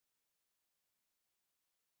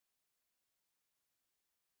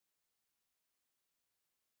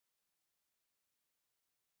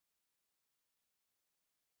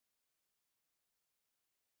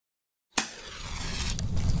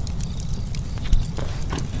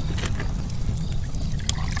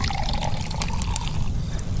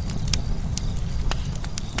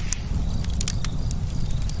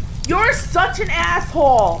You're such an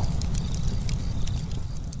asshole.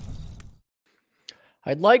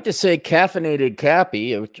 I'd like to say caffeinated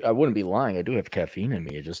Cappy, which I wouldn't be lying. I do have caffeine in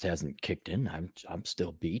me. It just hasn't kicked in. I'm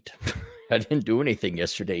still beat. I didn't do anything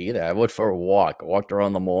yesterday either. I went for a walk. I walked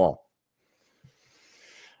around the mall.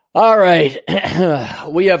 All right.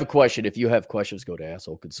 We have a question. If you have questions, go to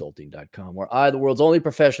assholeconsulting.com, where I, the world's only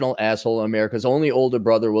professional asshole, America's only older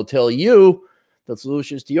brother, will tell you the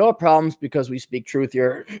solutions to your problems because we speak truth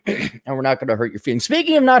here and we're not going to hurt your feelings.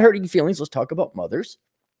 Speaking of not hurting your feelings, let's talk about mothers.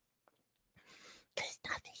 Because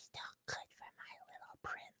nothing's still good for my little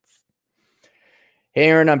prince. Hey,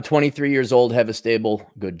 Aaron, I'm 23 years old, have a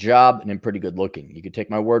stable, good job, and I'm pretty good looking. You can take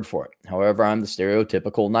my word for it. However, I'm the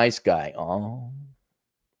stereotypical nice guy. Oh.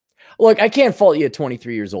 Look, I can't fault you at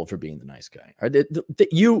 23 years old for being the nice guy.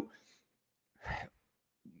 You,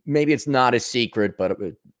 maybe it's not a secret, but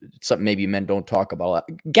it's something maybe men don't talk about.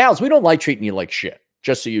 Gals, we don't like treating you like shit,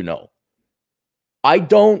 just so you know. I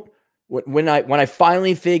don't. When I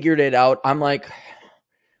finally figured it out, I'm like,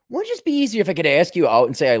 wouldn't it just be easier if I could ask you out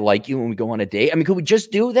and say I like you when we go on a date? I mean, could we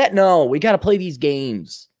just do that? No, we got to play these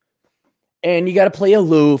games. And you got to play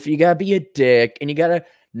aloof. You got to be a dick. And you got to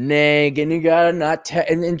nag. And you got to not...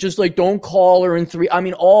 and just like, don't call her in 3... I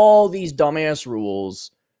mean, all these dumbass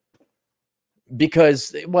rules.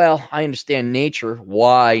 Because, well, I understand nature.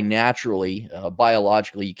 Why, naturally,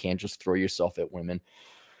 biologically, you can't just throw yourself at women.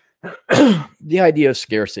 The idea of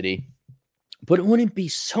scarcity. But it wouldn't be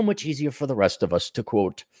so much easier for the rest of us to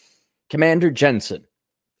quote Commander Jensen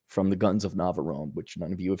from the Guns of Navarone, which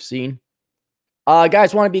none of you have seen.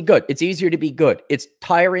 Guys want to be good. It's easier to be good. It's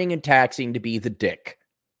tiring and taxing to be the dick.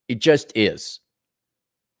 It just is.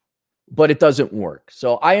 But it doesn't work.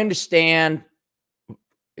 So I understand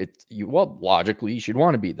it. Well, logically, you should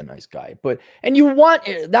want to be the nice guy. And you want,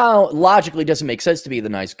 now, logically, it doesn't make sense to be the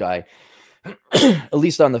nice guy, at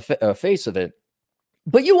least on the face of it.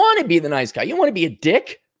 But you want to be the nice guy. You want to be a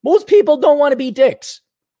dick. Most people don't want to be dicks.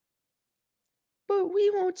 But we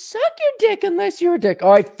won't suck your dick unless you're a dick.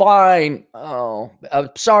 All right, fine. Oh,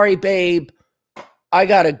 sorry, babe. I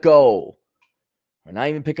gotta go. Or not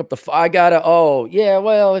even pick up the. I gotta. Oh, yeah.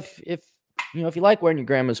 Well, if you like wearing your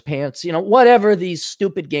grandma's pants, whatever these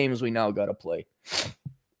stupid games we now gotta play.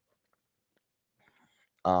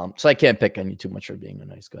 So I can't pick on you too much for being a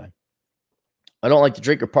nice guy. I don't like to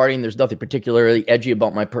drink or party, and there's nothing particularly edgy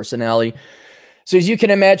about my personality. So as you can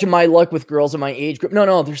imagine, my luck with girls in my age group,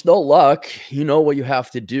 no, there's no luck. You know what you have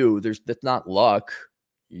to do. That's not luck.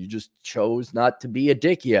 You just chose not to be a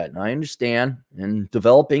dick yet. And I understand. And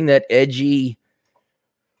developing that edgy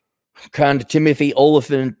kind of Timothy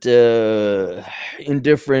Oliphant,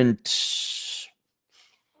 indifferent,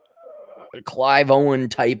 Clive Owen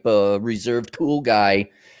type of reserved cool guy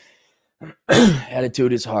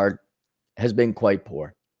attitude is hard. Has been quite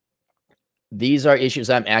poor. These are issues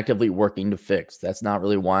I'm actively working to fix. That's not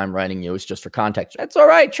really why I'm writing you. It's just for context. That's all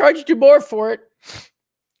right. Charged you more for it.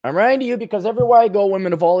 I'm writing to you because everywhere I go,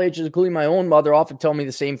 women of all ages, including my own mother, often tell me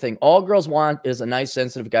the same thing. All girls want is a nice,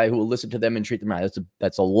 sensitive guy who will listen to them and treat them right.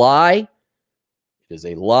 That's a lie. It is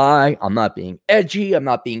a lie. I'm not being edgy. I'm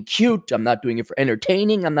not being cute. I'm not doing it for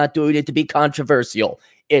entertaining. I'm not doing it to be controversial.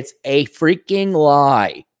 It's a freaking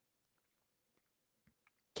lie.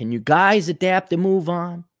 Can you guys adapt and move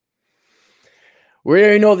on? We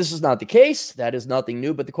already know this is not the case. That is nothing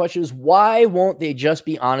new. But the question is, why won't they just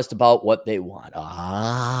be honest about what they want?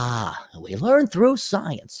 We learn through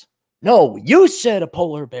science. No, you said a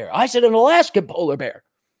polar bear. I said an Alaskan polar bear.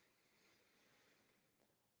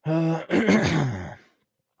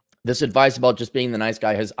 This advice about just being the nice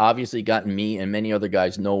guy has obviously gotten me and many other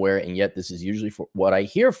guys nowhere, and yet this is usually what I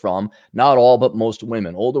hear from, not all, but most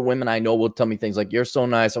women. Older women I know will tell me things like, you're so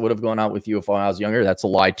nice, I would have gone out with you if I was younger. That's a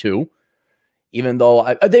lie too. Even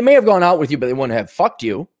though they may have gone out with you, but they wouldn't have fucked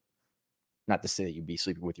you. Not to say that you'd be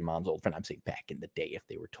sleeping with your mom's old friend. I'm saying back in the day if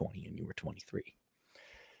they were 20 and you were 23.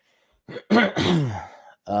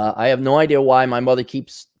 I have no idea why my mother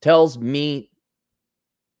tells me,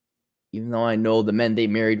 even though I know the men they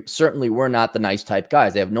married certainly were not the nice type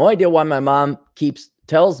guys. I have no idea why my mom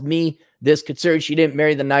tells me this, considering she didn't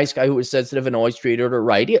marry the nice guy who was sensitive and always treated her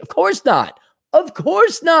right. Of course not. Of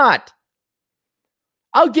course not.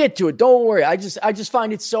 I'll get to it. Don't worry. I just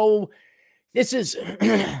find it so, this is,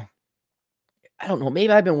 I don't know.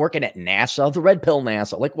 Maybe I've been working at NASA, the red pill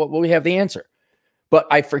NASA. Like, what will we have the answer? But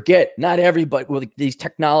I forget, not everybody, well, these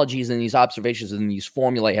technologies and these observations and these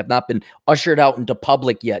formulae have not been ushered out into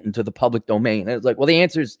public yet, into the public domain. And it's like, well, the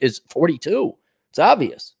answer is 42. It's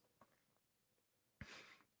obvious.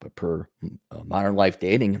 But per Modern Life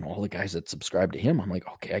Dating and all the guys that subscribe to him, I'm like,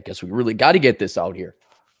 okay, I guess we really got to get this out here.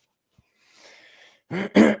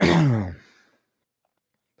 And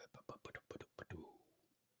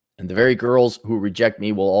the very girls who reject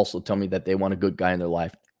me will also tell me that they want a good guy in their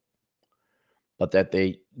life, but that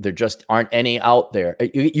there just aren't any out there.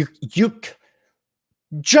 You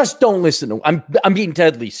just don't listen to. I'm being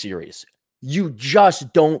deadly serious. You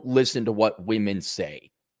just don't listen to what women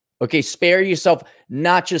say. Okay, spare yourself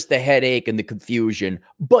not just the headache and the confusion,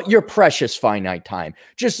 but your precious finite time.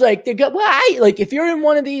 Just like they go, why? Like if you're in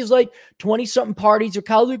one of these like 20-something parties or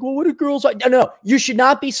college, like, well, what are girls like? No, you should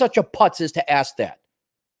not be such a putz as to ask that.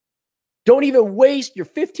 Don't even waste your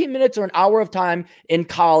 15 minutes or an hour of time in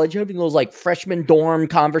college having those like freshman dorm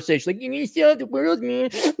conversations. Like, you need to see out the world,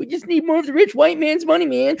 man. We just need more of the rich white man's money,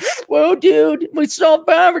 man. Whoa, dude, we solve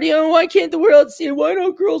poverty. Oh, why can't the world see it? Why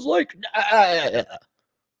don't girls like?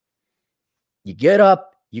 You get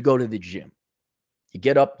up, you go to the gym. You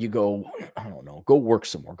get up, you go, I don't know, go work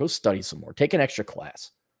some more, go study some more, take an extra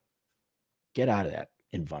class. Get out of that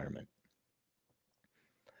environment.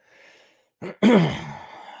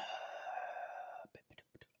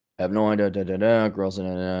 I have no idea, girls,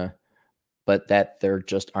 but that there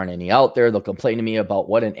just aren't any out there. They'll complain to me about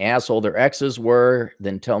what an asshole their exes were,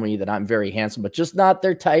 then tell me that I'm very handsome, but just not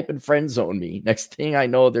their type and friend zone me. Next thing I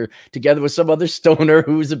know, they're together with some other stoner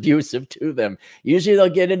who's abusive to them. Usually they'll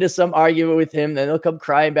get into some argument with him, then they'll come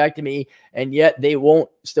crying back to me, and yet they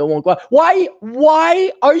still won't go out.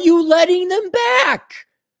 Why are you letting them back?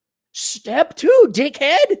 Step 2,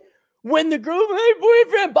 dickhead. When the girl, hey,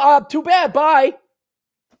 boyfriend, Bob, too bad, bye.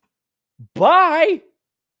 Bye.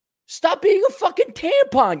 Stop being a fucking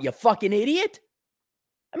tampon, you fucking idiot.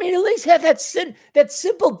 I mean, at least have that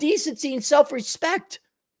simple decency and self-respect.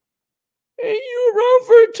 Hey, you around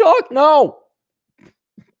for a talk?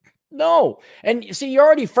 No. And you see, you're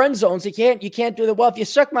already friend zones. You can't do that. Well, if you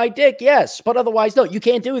suck my dick, yes. But otherwise, no, you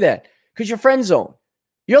can't do that because you're friend zone.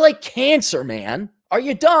 You're like cancer, man. Are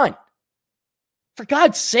you done? For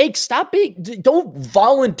God's sake, don't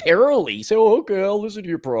voluntarily say, oh, okay, I'll listen to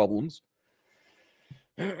your problems.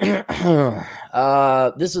 This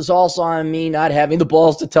is also on me not having the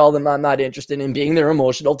balls to tell them I'm not interested in being their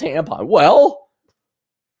emotional tampon. Well,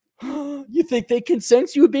 you think they can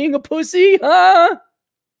sense you being a pussy, huh?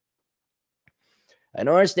 I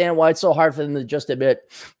don't understand why it's so hard for them to just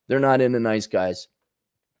admit they're not into nice guys.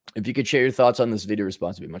 If you could share your thoughts on this video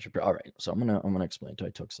response, would be much appreciated. All right, so I'm gonna explain it. I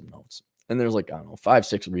took some notes, and there's like, I don't know,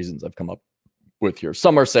 5-6 reasons I've come up with here.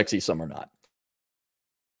 Some are sexy, some are not.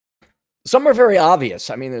 Some are very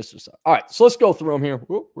obvious. I mean, there's just, all right, so let's go through them here.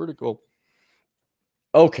 Whoa, where'd it go?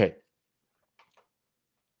 Okay.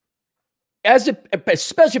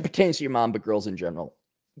 Especially pertains to your mom, but girls in general,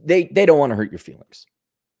 they don't want to hurt your feelings.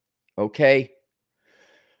 Okay?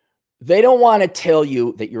 They don't want to tell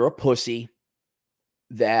you that you're a pussy.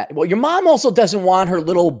 Well, your mom also doesn't want her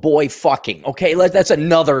little boy fucking. Okay, let's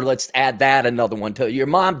add that another one to your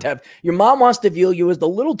mom. Your mom wants to view you as the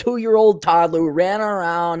little 2-year-old toddler who ran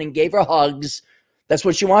around and gave her hugs. That's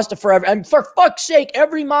what she wants to forever. And for fuck's sake,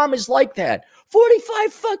 every mom is like that.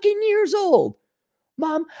 45 fucking years old.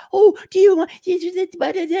 Mom, oh, do you want?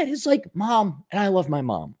 It's like, Mom, and I love my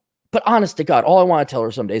mom, but honest to God, all I want to tell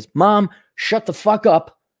her some days, Mom, shut the fuck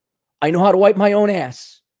up. I know how to wipe my own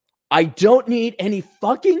ass. I don't need any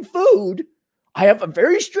fucking food. I have a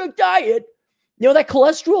very strict diet. You know that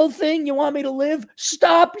cholesterol thing you want me to live?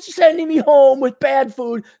 Stop sending me home with bad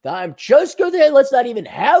food. I'm just going to, let's not even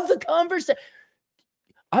have the conversation.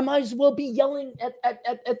 I might as well be yelling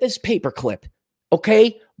at this paperclip.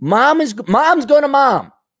 Okay? Mom's going to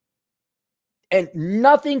mom. And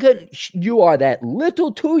nothing could, you are that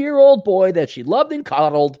little 2-year-old boy that she loved and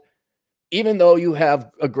coddled, even though you have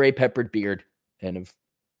a gray peppered beard and have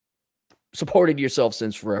supported yourself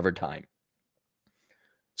since forever time.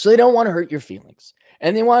 So they don't want to hurt your feelings.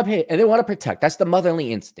 And they want to pay, and they want to protect. That's the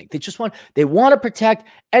motherly instinct. They want to protect,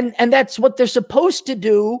 and that's what they're supposed to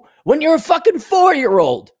do when you're a fucking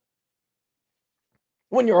 4-year-old.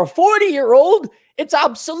 When you're a 40-year-old, it's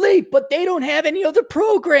obsolete, but they don't have any other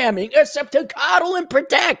programming except to coddle and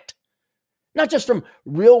protect. Not just from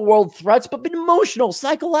real world threats, but emotional,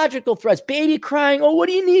 psychological threats. Baby crying, oh, what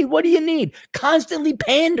do you need? What do you need? Constantly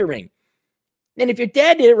pandering. And if your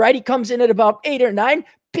dad did it right, he comes in at about 8 or 9,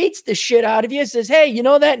 beats the shit out of you, says, hey, you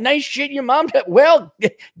know that nice shit your mom got? Well,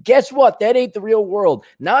 guess what? That ain't the real world.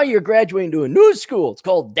 Now you're graduating to a new school. It's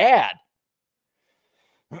called Dad.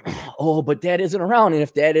 Oh, but Dad isn't around. And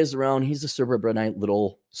if Dad is around, he's a suburbanite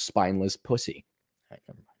little spineless pussy.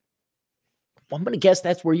 I'm going to guess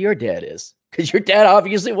that's where your dad is, because your dad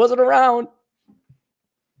obviously wasn't around.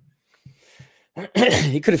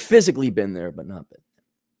 He could have physically been there, but not been.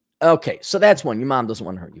 Okay, so that's one. Your mom doesn't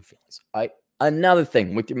want to hurt your feelings. All right. Another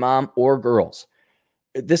thing with your mom or girls,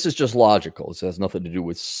 this is just logical. This has nothing to do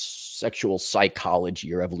with sexual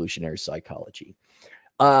psychology or evolutionary psychology.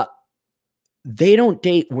 They don't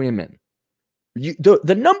date women.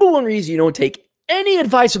 The number one reason you don't take any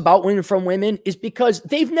advice about women from women is because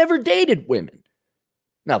they've never dated women.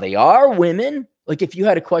 Now, they are women. Like, if you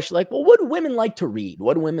had a question like, well, what do women like to read?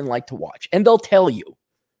 What do women like to watch? And they'll tell you,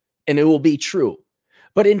 and it will be true.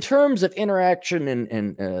 But in terms of interaction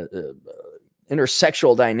and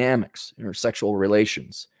intersexual dynamics, intersexual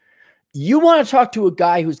relations, you want to talk to a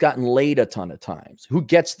guy who's gotten laid a ton of times, who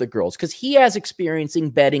gets the girls, because he has experience in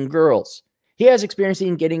betting girls. He has experience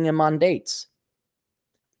in getting them on dates.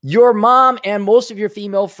 Your mom and most of your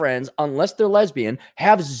female friends, unless they're lesbian,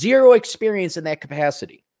 have zero experience in that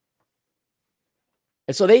capacity.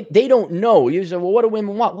 And so they don't know. You say, well, what do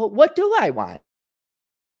women want? Well, what do I want?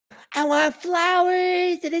 I want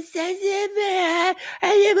flowers and a sensitive man.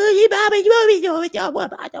 And I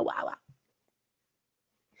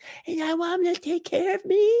want him to take care of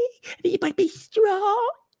me. He might be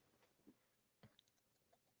strong.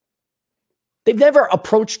 They've never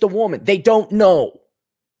approached a woman. They don't know.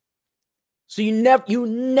 So you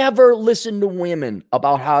never listen to women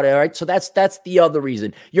about how to, right? So that's the other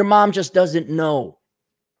reason. Your mom just doesn't know.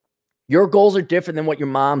 Your goals are different than what your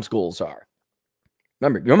mom's goals are.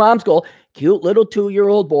 Remember, your mom's goal, cute little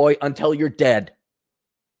 2-year-old boy until you're dead.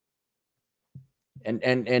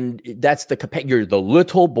 And that's you're the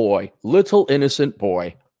little boy, little innocent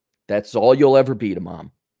boy. That's all you'll ever be to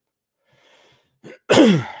mom.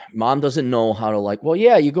 Mom doesn't know how to, like, well,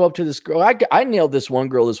 yeah, you go up to this girl. I nailed this one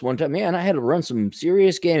girl this one time. Man, I had to run some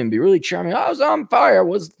serious game and be really charming. I was on fire. I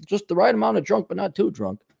was just the right amount of drunk, but not too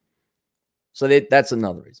drunk. So that's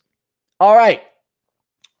another reason. All right.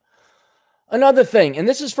 Another thing, and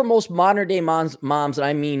this is for most modern day moms, and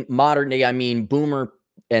I mean modern day, I mean boomer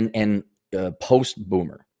and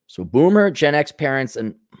post-boomer. So boomer, Gen X parents,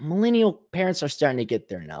 and millennial parents are starting to get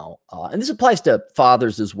there now. And this applies to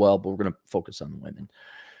fathers as well, but we're going to focus on the women.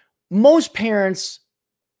 Most parents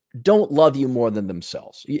don't love you more than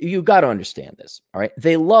themselves. You got to understand this, all right?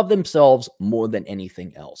 They love themselves more than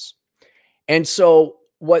anything else. And so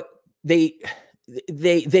what they'll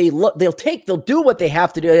do what they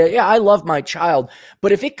have to do. Yeah, I love my child.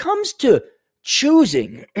 But if it comes to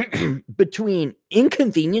choosing between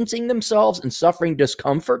inconveniencing themselves and suffering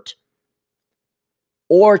discomfort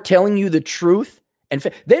or telling you the truth, and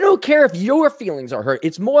they don't care if your feelings are hurt.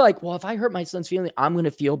 It's more like, well, if I hurt my son's feeling, I'm going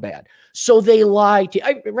to feel bad. So they lie to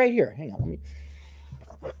you. Right here. Hang on.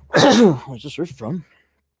 Where's this riff from?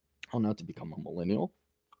 How not to become a millennial.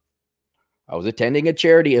 I was attending a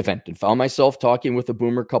charity event and found myself talking with a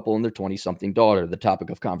boomer couple and their 20-something daughter. The topic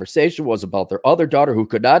of conversation was about their other daughter who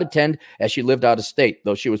could not attend as she lived out of state.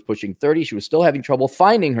 Though she was pushing 30, she was still having trouble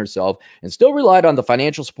finding herself and still relied on the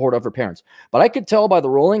financial support of her parents. But I could tell by the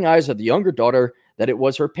rolling eyes of the younger daughter that it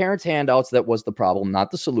was her parents' handouts that was the problem,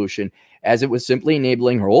 not the solution, as it was simply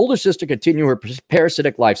enabling her older sister to continue her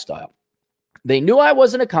parasitic lifestyle. They knew I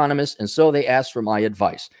was an economist, and so they asked for my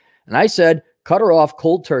advice. And I said, cut her off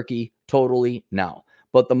cold turkey, totally now.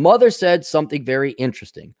 But the mother said something very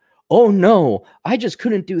interesting. Oh no, I just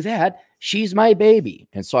couldn't do that. She's my baby.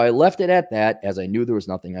 And so I left it at that, as I knew there was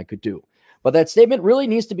nothing I could do. But that statement really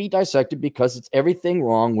needs to be dissected because it's everything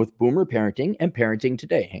wrong with boomer parenting and parenting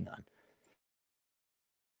today. Hang on.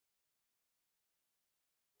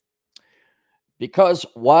 Because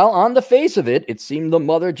while on the face of it, it seemed the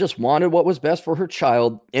mother just wanted what was best for her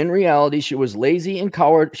child, in reality, she was lazy and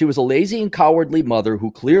coward. She was a lazy and cowardly mother who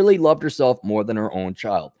clearly loved herself more than her own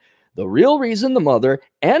child. The real reason the mother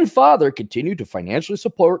and father continued to financially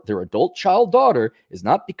support their adult child daughter is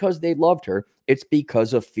not because they loved her, it's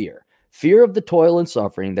because of fear. Fear of the toil and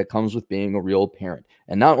suffering that comes with being a real parent.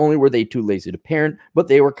 And not only were they too lazy to parent, but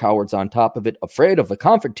they were cowards on top of it, afraid of the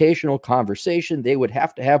confrontational conversation they would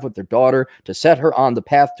have to have with their daughter to set her on the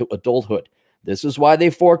path to adulthood. This is why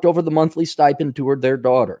they forked over the monthly stipend to their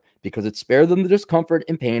daughter, because it spared them the discomfort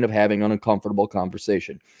and pain of having an uncomfortable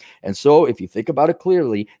conversation. And so, if you think about it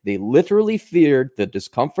clearly, they literally feared the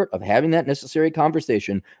discomfort of having that necessary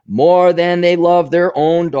conversation more than they loved their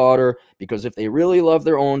own daughter, because if they really loved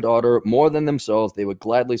their own daughter more than themselves, they would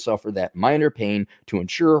gladly suffer that minor pain to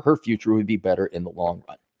ensure her future would be better in the long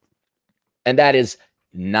run. And that is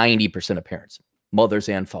 90% of parents, mothers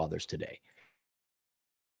and fathers today.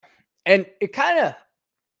 And it kind of,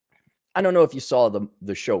 I don't know if you saw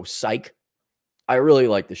the show Psych. I really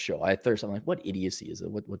like the show. I'm like, what idiocy is it?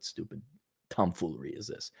 What stupid tomfoolery is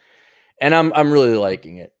this? And I'm really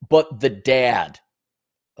liking it. But the dad,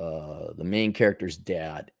 the main character's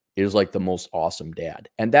dad, is like the most awesome dad.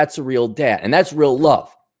 And that's a real dad. And that's real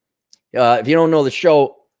love. If you don't know the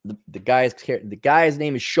show, The guy's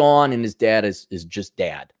name is Sean, and his dad is just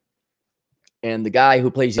Dad. And the guy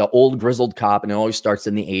who plays the old grizzled cop, and it always starts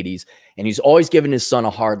in the 80s, and he's always giving his son a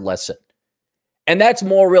hard lesson. And that's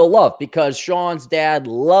more real love, because Sean's dad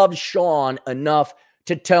loves Sean enough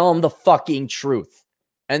to tell him the fucking truth.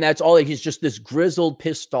 And that's all. He's just this grizzled,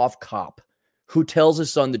 pissed off cop who tells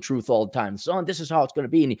his son the truth all the time. Son, this is how it's going to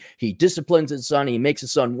be. And he disciplines his son. And he makes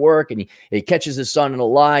his son work. And he catches his son in a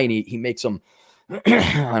lie. And he makes him,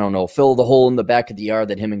 I don't know, fill the hole in the back of the yard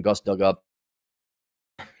that him and Gus dug up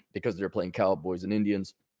because they're playing Cowboys and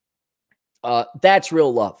Indians. That's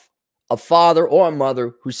real love. A father or a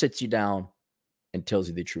mother who sits you down and tells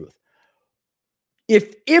you the truth.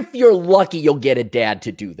 If you're lucky, you'll get a dad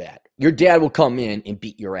to do that. Your dad will come in and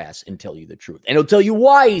beat your ass and tell you the truth. And he'll tell you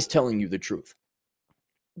why he's telling you the truth.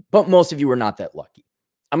 But most of you are not that lucky.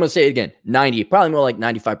 I'm going to say it again, probably more like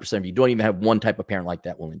 95% of you don't even have one type of parent like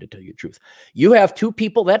that willing to tell you the truth. You have two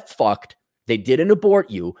people that fucked. They didn't abort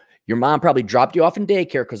you. Your mom probably dropped you off in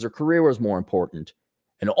daycare because her career was more important.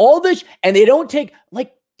 And all this, and they don't take,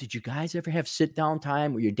 like, did you guys ever have sit-down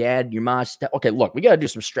time where your dad and your mom okay, look, we got to do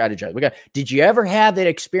some strategizing. Did you ever have that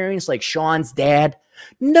experience like Sean's dad?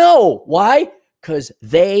 No. Why? Because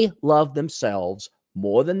they love themselves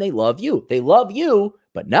more than they love you. They love you,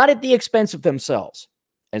 but not at the expense of themselves.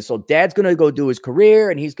 And so dad's going to go do his career,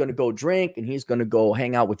 and he's going to go drink, and he's going to go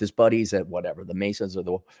hang out with his buddies at whatever, the Masons or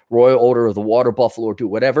the Royal Order or the Water Buffalo or do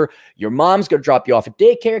whatever. Your mom's going to drop you off at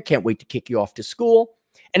daycare. Can't wait to kick you off to school.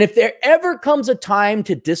 And if there ever comes a time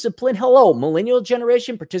to discipline, hello, millennial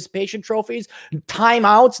generation, participation trophies,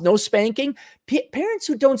 timeouts, no spanking. Parents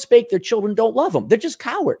who don't spank their children don't love them. They're just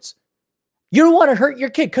cowards. You don't want to hurt your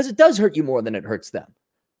kid because it does hurt you more than it hurts them.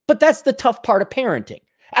 But that's the tough part of parenting.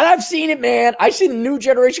 And I've seen it, man. I see the new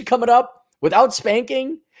generation coming up without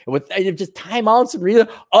spanking, with just timeouts and real.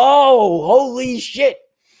 Oh, holy shit.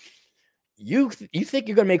 You think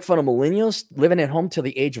you're going to make fun of millennials living at home till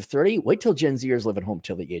the age of 30? Wait till Gen Zers live at home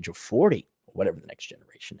till the age of 40, or whatever the next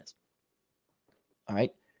generation is. All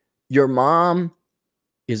right. Your mom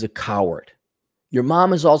is a coward. Your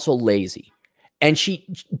mom is also lazy. And she,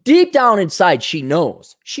 deep down inside, she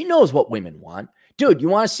knows what women want. Dude, you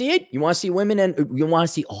want to see it? You want to see women and you want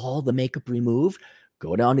to see all the makeup removed?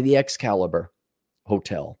 Go down to the Excalibur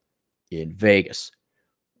Hotel in Vegas.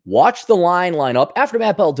 Watch the line up after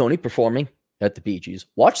Matt Baldoni performing at the Bee Gees.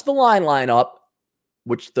 Watch the line up,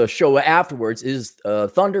 which the show afterwards is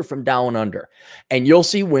Thunder from Down Under. And you'll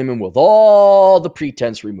see women with all the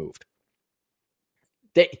pretense removed.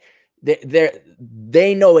 They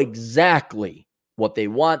know exactly what they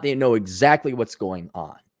want. They know exactly what's going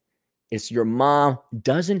on. It's your mom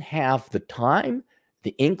doesn't have the time,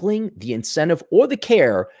 the inkling, the incentive, or the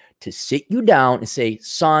care to sit you down and say,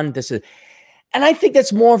 son, this is... And I think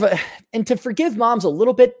that's more of a, and to forgive moms a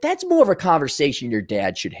little bit, that's more of a conversation your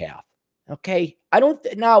dad should have. Okay?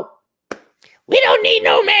 Now, we don't need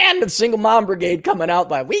no man, the single mom brigade coming out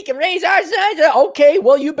by, we can raise our sons. Okay,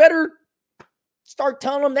 well, you better start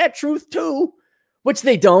telling them that truth too, which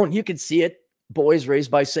they don't. You can see it. Boys raised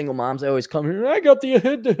by single moms, they always come here, I got the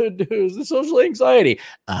the social anxiety.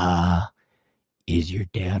 Is your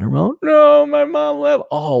dad around? No, my mom left.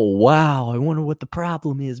 Oh, wow. I wonder what the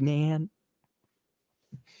problem is, man.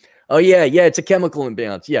 Oh, yeah, it's a chemical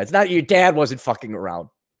imbalance. Yeah, it's not your dad wasn't fucking around.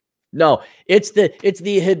 No, it's the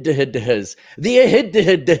ahid-dahid-dahis. The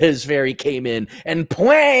ahid-dahid-dahis fairy came in and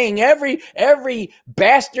plang, every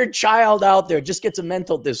bastard child out there just gets a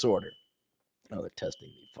mental disorder. Oh, they're testing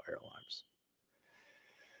me fire alarms.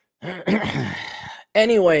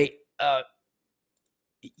 Anyway,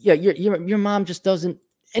 yeah, your mom just doesn't,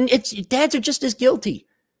 and dads are just as guilty.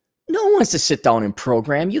 No one wants to sit down and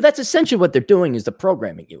program you. That's essentially what they're doing, is they're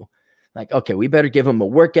programming you. Like, okay, we better give them a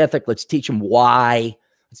work ethic. Let's teach them why.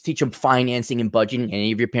 Let's teach them financing and budgeting.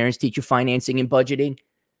 Any of your parents teach you financing and budgeting?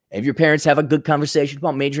 If your parents have a good conversation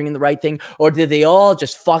about majoring in the right thing, or did they all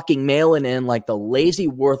just fucking mail it in like the lazy,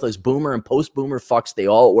 worthless boomer and post-boomer fucks they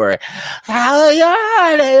all were?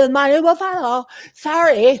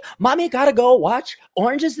 Sorry, mommy gotta go watch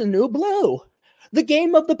Orange is the New Blue. The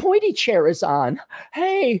Game of the Pointy Chair is on.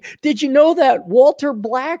 Hey, did you know that Walter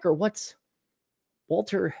Black, or what's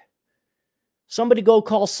Walter? Somebody go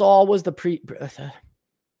call Saul was the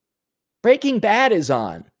Breaking Bad is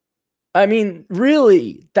on. I mean,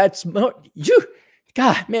 really, that's you.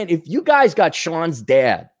 God, man, if you guys got Sean's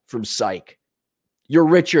dad from Psych, you're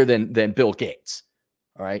richer than Bill Gates.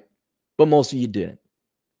 All right. But most of you didn't.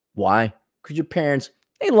 Why? Because your parents,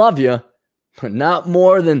 they love you, but not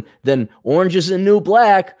more than Orange is the New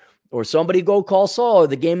Black, or Somebody Go Call Saul, or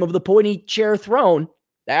The Game of the Pointy Chair Throne.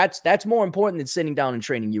 That's more important than sitting down and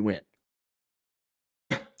training you in.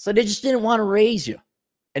 So they just didn't want to raise you.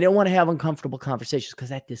 And they don't want to have uncomfortable conversations because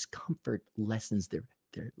that discomfort lessens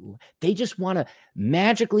they just want to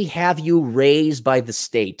magically have you raised by the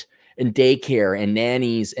state and daycare and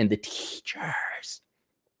nannies and the teachers.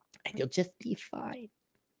 And you'll just be fine.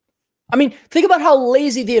 I mean, think about how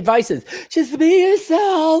lazy the advice is. Just be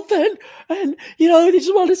yourself and you know, you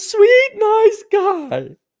just want a sweet, nice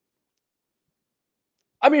guy.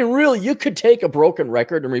 I mean, really, you could take a broken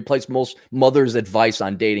record and replace most mothers' advice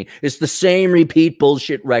on dating. It's the same repeat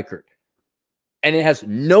bullshit record. And it has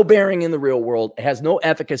no bearing in the real world. It has no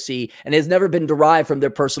efficacy and has never been derived from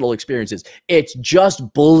their personal experiences. It's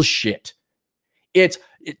just bullshit. It's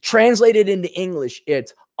translated into English.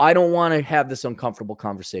 It's, I don't want to have this uncomfortable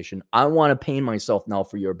conversation. I want to pain myself now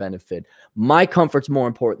for your benefit. My comfort's more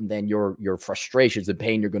important than your frustrations and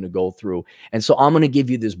pain you're going to go through. And so I'm going to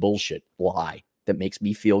give you this bullshit lie that makes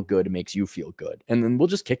me feel good and makes you feel good. And then we'll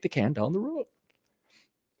just kick the can down the road.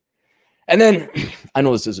 And then, I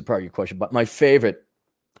know this is a part of your question, but my favorite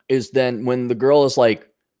is then when the girl is like,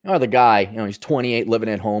 oh, the guy, you know, he's 28, living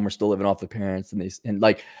at home or still living off the parents. And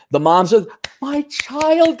like the mom says, my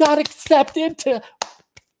child got accepted to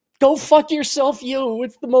go fuck yourself, you.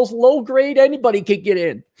 It's the most low grade anybody could get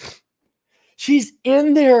in. She's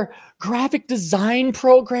in their graphic design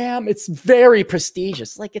program. It's very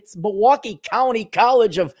prestigious. Like it's Milwaukee County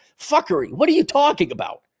College of Fuckery. What are you talking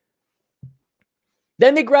about?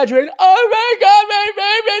 Then they graduate. Oh my God, my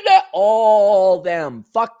baby. All them.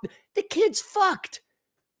 Fuck. The kid's fucked.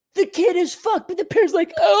 The kid is fucked. But the parents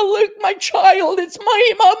like, oh, look, my child. It's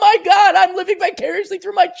my, oh my God. I'm living vicariously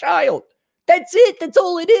through my child. That's it. That's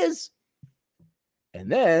all it is.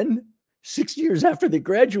 And then 6 years after they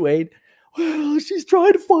graduate, well, she's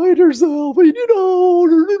trying to find herself, and you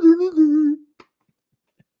know.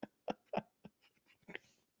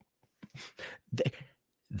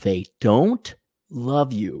 They don't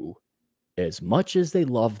love you as much as they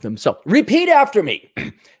love themselves. Repeat after me.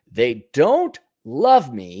 They don't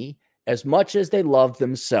love me as much as they love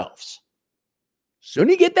themselves. Soon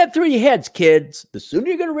you get that through your heads, kids, the sooner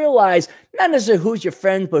you're going to realize not necessarily who's your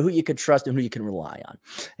friends, but who you can trust and who you can rely on.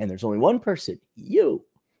 And there's only one person, you.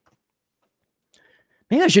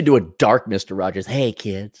 Maybe I should do a dark Mr. Rogers. Hey,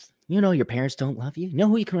 kids, you know your parents don't love you. You know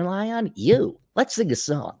who you can rely on? You. Let's sing a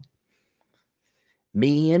song.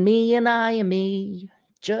 Me and I and me,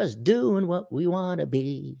 just doing what we want to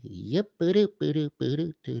be.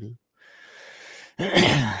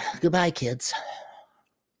 Goodbye, kids.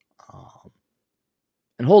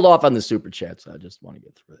 And hold off on the super chats. I just want to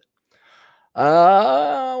get through it.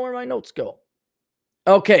 Where do my notes go?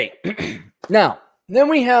 Okay. Now, then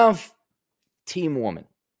we have Team Woman.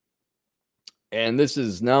 And this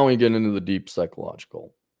is now we get into the deep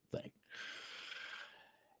psychological thing.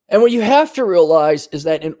 And what you have to realize is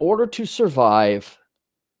that in order to survive,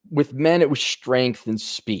 with men, it was strength and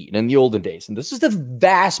speed in the olden days. And this is the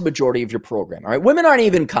vast majority of your program. All right. Women aren't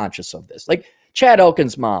even conscious of this. Like Chad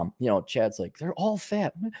Elkins' mom, you know, Chad's like, they're all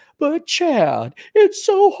fat. But Chad, it's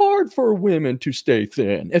so hard for women to stay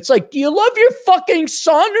thin. It's like, do you love your fucking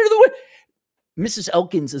son or the way? Mrs.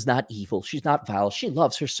 Elkins is not evil. She's not vile. She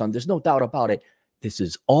loves her son. There's no doubt about it. This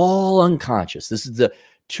is all unconscious. This is the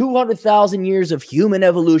 200,000 years of human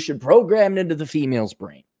evolution programmed into the female's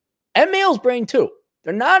brain and male's brain too.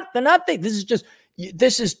 They're not this is just, it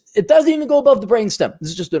doesn't even go above the brainstem. This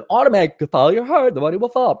is just an automatic, follow your heart, the money will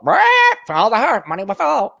fall. Follow the heart, money will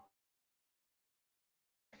fall.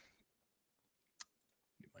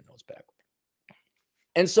 Get my nose back.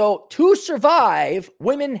 And so to survive,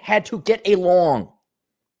 women had to get along.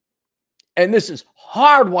 And this is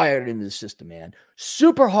hardwired into the system, man.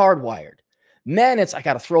 Super hardwired. Men, it's, I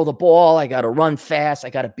got to throw the ball. I got to run fast.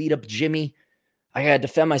 I got to beat up Jimmy. I got to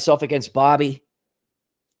defend myself against Bobby.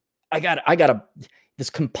 I got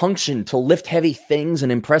this compunction to lift heavy things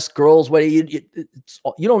and impress girls. You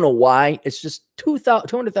don't know why. It's just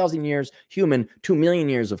 200,000 years human, 2 million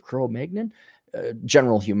years of Cro-Magnon,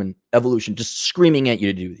 general human evolution, just screaming at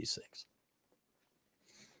you to do these things.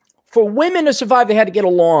 For women to survive, they had to get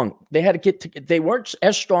along. They had to they weren't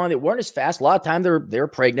as strong. They weren't as fast. A lot of times they're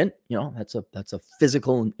pregnant. You know, that's a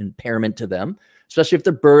physical impairment to them, especially if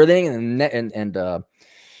they're birthing and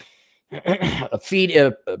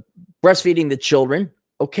breastfeeding the children.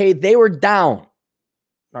 Okay, they were down.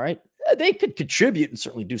 All right, they could contribute and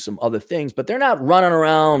certainly do some other things, but they're not running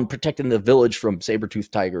around protecting the village from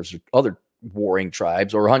saber-toothed tigers or other warring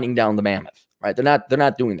tribes or hunting down the mammoth. Right? They're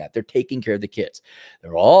not doing that. They're taking care of the kids.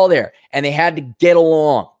 They're all there, and they had to get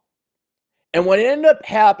along. And what ended up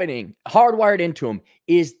happening, hardwired into them,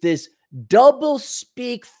 is this double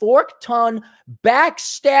speak, fork tongue,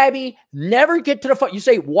 backstabby, never get to the front. You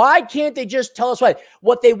say, why can't they just tell us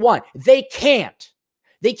what they want? They can't.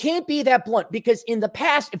 They can't be that blunt, because in the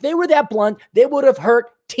past, if they were that blunt, they would have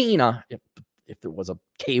hurt Tina. If there was a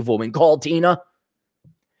cave woman called Tina,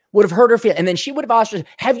 would have hurt her feelings. And then she would have asked her,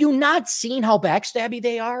 have you not seen how backstabby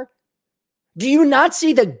they are? Do you not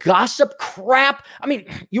see the gossip crap? I mean,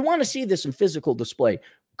 you want to see this in physical display.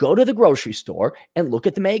 Go to the grocery store and look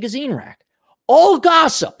at the magazine rack. All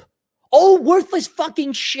gossip. All worthless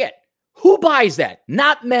fucking shit. Who buys that?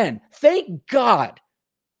 Not men. Thank God.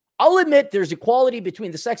 I'll admit there's equality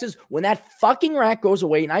between the sexes when that fucking rack goes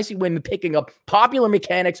away and I see women picking up Popular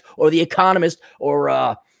Mechanics or The Economist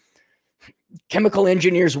or Chemical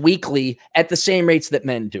Engineers Weekly at the same rates that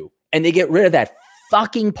men do. And they get rid of that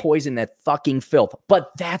fucking poison, that fucking filth.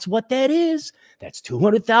 But that's what that is. That's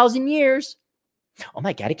 200,000 years. Oh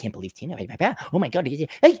my God, I can't believe Tina. Oh my God. Hey,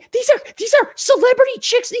 these are celebrity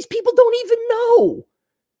chicks. These people don't even know.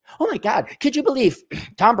 Oh my God. Could you believe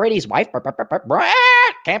Tom Brady's wife?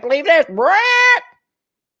 Can't believe this.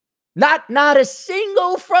 Not a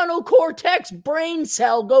single frontal cortex brain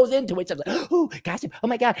cell goes into it. So like, oh, gossip. Oh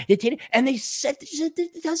my God. And they said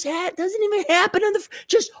it doesn't even happen in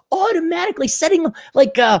just automatically setting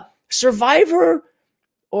like Survivor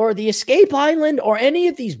or The Escape Island or any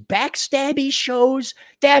of these backstabby shows.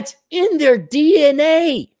 That's in their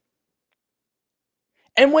DNA.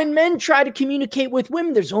 And when men try to communicate with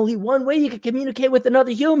women, there's only one way you can communicate with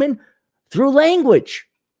another human: through language.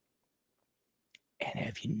 And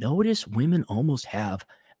have you noticed women almost have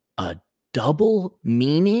a double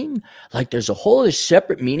meaning? Like there's a whole other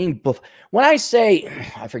separate meaning. When I say,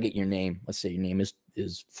 I forget your name. Let's say your name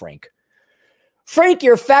is Frank. Frank,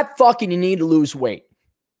 you're a fat fuck and you need to lose weight.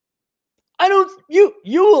 You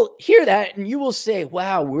will hear that and you will say,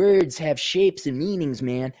 wow, words have shapes and meanings,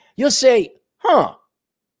 man. You'll say,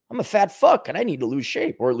 I'm a fat fuck and I need to lose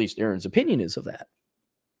shape. Or at least Aaron's opinion is of that.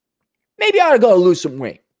 Maybe I ought to go lose some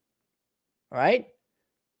weight. All right?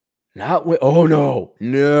 Oh,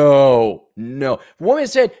 no. Woman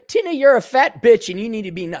said, Tina, you're a fat bitch and you need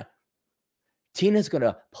to be not. Tina's going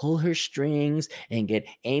to pull her strings and get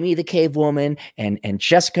Amy the cave woman and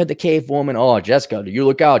Jessica the cave woman. Oh, Jessica, you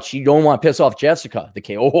look out. She don't want to piss off Jessica the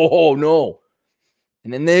cave. Oh, no.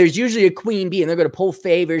 And then there's usually a queen bee and they're going to pull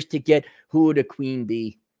favors to get who would a queen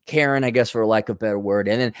be? Karen, I guess, for lack of a better word.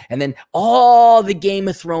 And then all the Game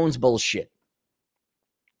of Thrones bullshit.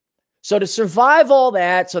 So to survive all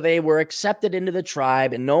that, so they were accepted into the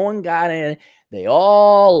tribe and no one got in, they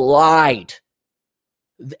all lied.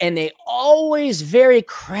 And they always very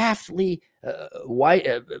craftily,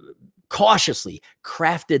 cautiously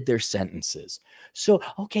crafted their sentences. So,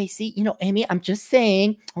 okay, see, Amy, I'm just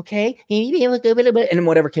saying, okay, and then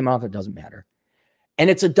whatever came out, it doesn't matter. And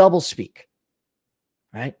it's a double speak,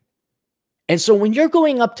 right? And so when you're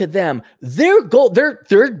going up to them, their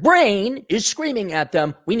brain is screaming at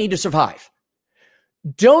them, we need to survive.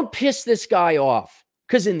 Don't piss this guy off.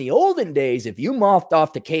 Because in the olden days, if you mouthed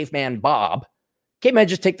off to Caveman Bob, Caveman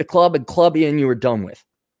just take the club and club you and you were done with.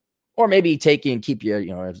 Or maybe take you and keep you,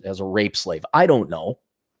 as a rape slave. I don't know.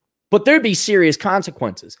 But there'd be serious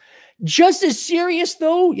consequences. Just as serious,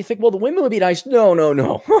 though, you think, well, the women would be nice. No.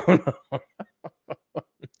 No,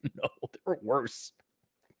 they're worse.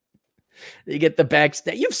 You get the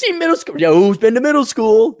backstab. You've seen middle school. Yo, who's been to middle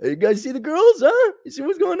school? You guys see the girls, huh? You see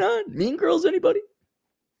what's going on? Mean Girls, anybody?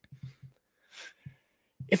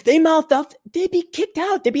 If they mouthed off, they'd be kicked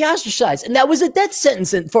out. They'd be ostracized. And that was a death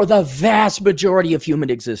sentence for the vast majority of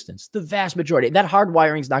human existence. The vast majority. That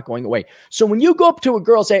hardwiring is not going away. So when you go up to a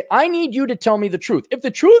girl, say, I need you to tell me the truth. If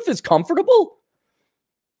the truth is comfortable,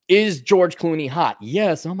 is George Clooney hot?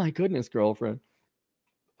 Yes. Oh, my goodness, girlfriend.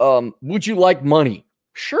 Would you like money?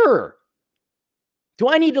 Sure. Do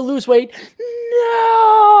I need to lose weight?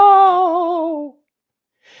 No.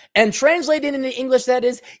 And translated into English, that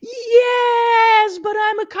is, yes, but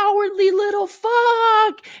I'm a cowardly little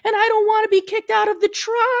fuck, and I don't want to be kicked out of the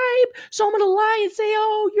tribe, so I'm going to lie and say,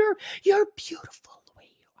 oh, you're beautiful the way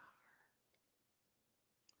you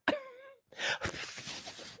are.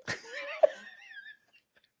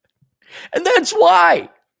 And that's why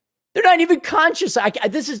they're not even conscious.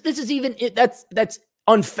 This is even that's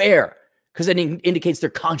unfair. Because it indicates they're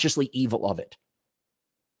consciously evil of it.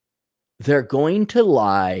 They're going to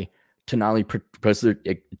lie to not only because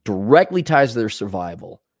it directly ties to their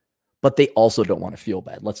survival, but they also don't want to feel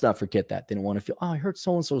bad. Let's not forget that. They don't want to feel, I hurt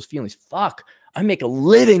so-and-so's feelings. Fuck, I make a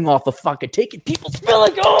living off of fucking taking people's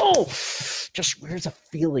feelings. Oh, just where's a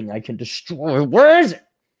feeling I can destroy? Where is it?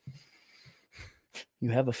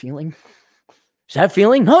 You have a feeling? Is that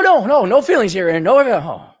feeling? No feelings here.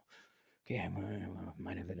 No. Okay, I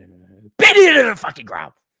might have bit it in the fucking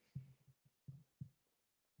ground.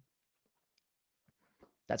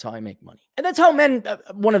 That's how I make money. And that's how men,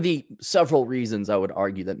 one of the several reasons I would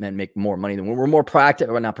argue that men make more money than we're more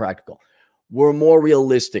practical, or not practical. We're more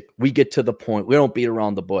realistic. We get to the point. We don't beat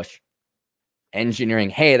around the bush. Engineering.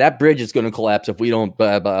 Hey, that bridge is going to collapse if we don't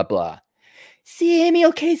blah, blah, blah. See, Amy,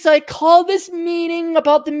 okay, so I called this meeting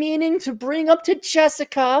about the meeting to bring up to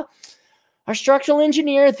Jessica, our structural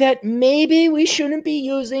engineer, that maybe we shouldn't be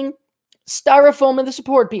using styrofoam in the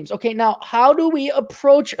support beams. Okay, now how do we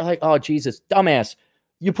approach, like, oh, Jesus, dumbass.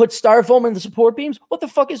 You put styrofoam in the support beams? What the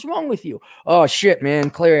fuck is wrong with you? Oh, shit,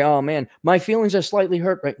 man. Clary, oh, man. My feelings are slightly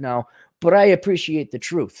hurt right now, but I appreciate the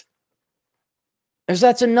truth. As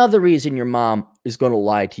that's another reason your mom is going to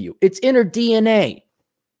lie to you. It's in her DNA.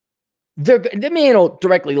 They may not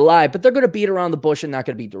directly lie, but they're going to beat around the bush and not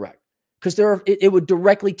going to be direct. Because it would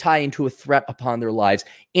directly tie into a threat upon their lives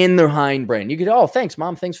in their hindbrain. You could, oh, thanks,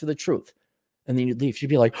 Mom. Thanks for the truth. And then you'd leave. She'd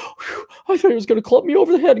be like, oh, I thought he was going to club me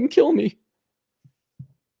over the head and kill me.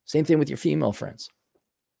 Same thing with your female friends.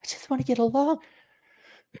 I just want to get along.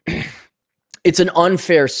 It's an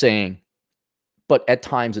unfair saying, but at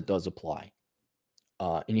times it does apply.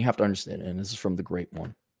 And you have to understand, and this is from the great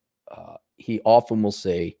one. He often will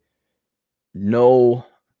say, no,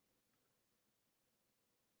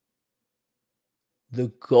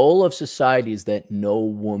 the goal of society is that no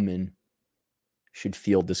woman should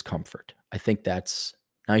feel discomfort. I think that's,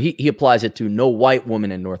 now he applies it to no white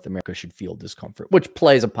woman in North America should feel discomfort, which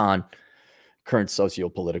plays upon current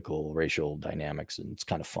socio-political, racial dynamics, and it's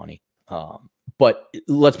kind of funny. But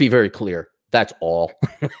let's be very clear. That's all.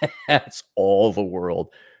 That's all the world.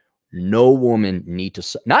 No woman need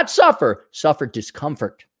to not suffer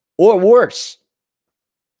discomfort or worse.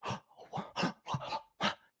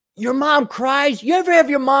 Your mom cries. You ever have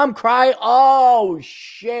your mom cry? Oh,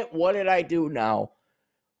 shit. What did I do now?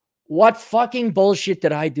 What fucking bullshit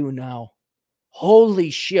did I do now?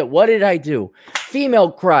 Holy shit. What did I do?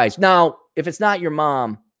 Female cries. Now, if it's not your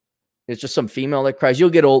mom, it's just some female that cries,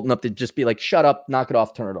 you'll get old enough to just be like, shut up, knock it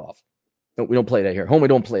off, turn it off. No, we don't play that here. Home, we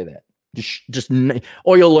don't play that.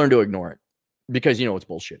 Or you'll learn to ignore it because you know it's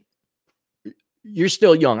bullshit. You're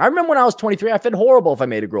still young. I remember when I was 23, I felt horrible if I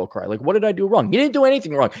made a girl cry. Like, what did I do wrong? You didn't do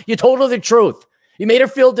anything wrong. You told her the truth. You made her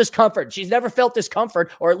feel discomfort. She's never felt discomfort,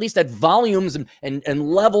 or at least at volumes and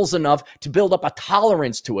levels enough to build up a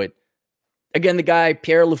tolerance to it. Again, the guy,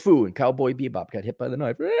 Pierre LeFou in Cowboy Bebop, got hit by the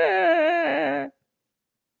knife.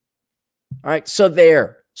 All right, so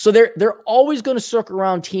they're always going to circle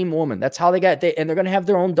around Team Woman. That's how and they're going to have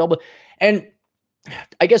their own double. And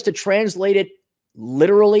I guess to translate it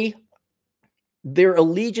literally, their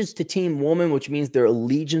allegiance to Team Woman, which means their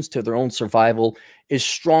allegiance to their own survival, is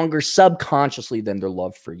stronger subconsciously than their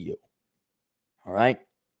love for you. All right?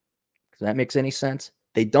 Does that make any sense?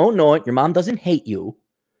 They don't know it. Your mom doesn't hate you.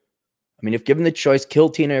 I mean, if given the choice, kill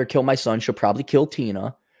Tina or kill my son, she'll probably kill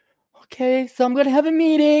Tina. Okay, so I'm going to have a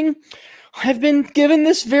meeting. I've been given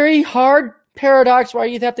this very hard paradox where I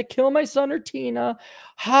either have to kill my son or Tina.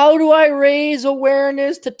 How do I raise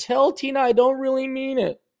awareness to tell Tina I don't really mean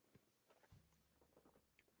it?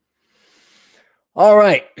 All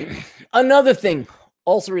right. Another thing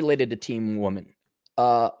also related to Team Woman.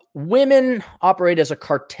 Women operate as a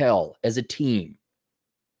cartel, as a team,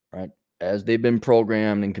 right? As they've been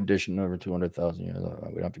programmed and conditioned over 200,000 years. We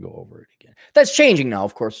don't have to go over it again. That's changing now,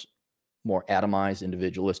 of course. More atomized,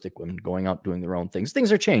 individualistic women going out doing their own things.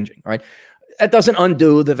 Things are changing, right? That doesn't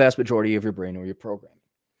undo the vast majority of your brain or your programming.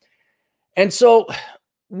 And so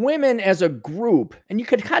women as a group, and you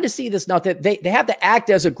can kind of see this now, that they have to act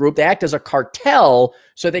as a group, they act as a cartel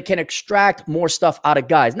so they can extract more stuff out of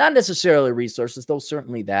guys. Not necessarily resources, though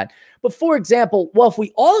certainly that. But for example, well, if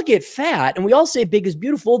we all get fat and we all say big is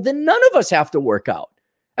beautiful, then none of us have to work out.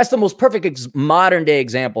 That's the most perfect modern day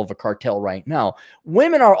example of a cartel right now.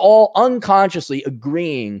 Women are all unconsciously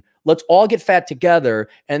agreeing, let's all get fat together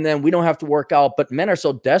and then we don't have to work out. But men are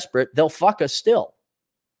so desperate, they'll fuck us still.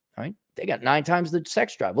 Right? They got 9 times the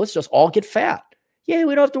sex drive. Let's just all get fat. Yeah,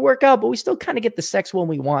 we don't have to work out, but we still kind of get the sex when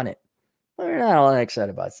we want it. We're not all that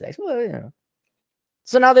excited about sex. Well, you know.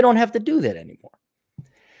 So now they don't have to do that anymore.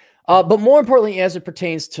 But more importantly, as it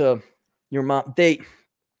pertains to your mom,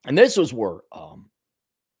 and this was where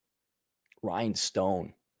Ryan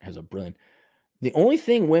Stone has a brilliant, the only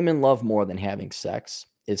thing women love more than having sex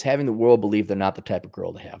is having the world believe they're not the type of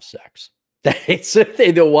girl to have sex.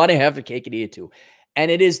 They don't want to have the cake and eat it too. And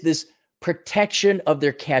it is this protection of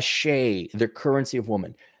their cachet, their currency of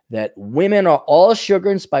woman, that women are all sugar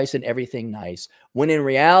and spice and everything nice. When in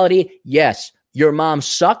reality, yes, Your mom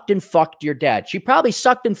sucked and fucked your dad. She probably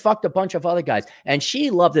sucked and fucked a bunch of other guys, and she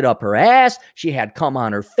loved it up her ass. She had cum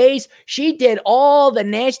on her face. She did all the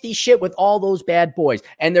nasty shit with all those bad boys.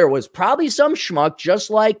 And there was probably some schmuck just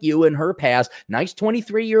like you in her past, nice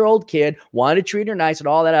 23-year-old kid, wanted to treat her nice and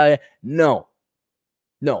all that. No,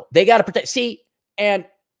 they got to protect. See, and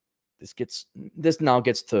this now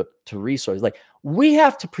gets to resources. Like, we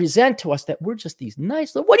have to present to us that we're just these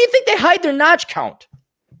nice. What do you think they hide their notch count?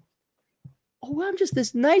 Oh, I'm just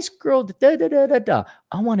this nice girl. I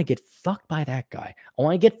want to get fucked by that guy. I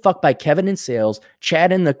want to get fucked by Kevin in sales,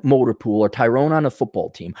 Chad in the motor pool, or Tyrone on the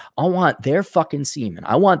football team. I want their fucking semen.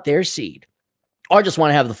 I want their seed. Or I just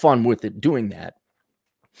want to have the fun with it doing that.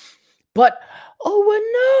 But, oh, well,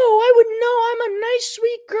 no, I would know. I'm a nice,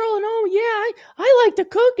 sweet girl. And, oh, yeah, I like to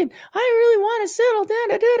cook. And I really want to settle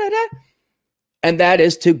down. And that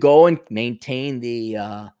is to go and maintain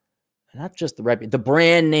the... not just the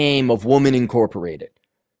brand name of Woman Incorporated.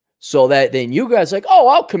 So that then you guys are like, oh,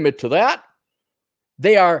 I'll commit to that.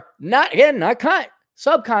 They are not, again,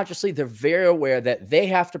 subconsciously, they're very aware that they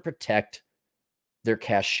have to protect their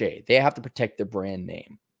cachet. They have to protect their brand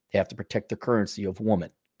name. They have to protect the currency of woman.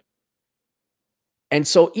 And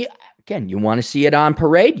so, again, you want to see it on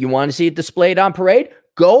parade? You want to see it displayed on parade?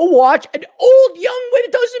 Go watch an old, young woman.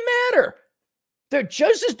 It doesn't matter. They're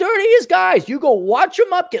just as dirty as guys. You go watch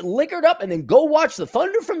them up, get liquored up, and then go watch the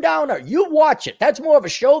Thunder from Down Under. You watch it. That's more of a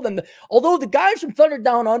show than although the guys from Thunder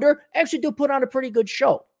Down Under actually do put on a pretty good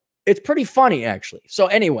show. It's pretty funny, actually. So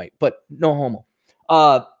anyway, but no homo.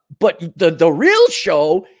 But the real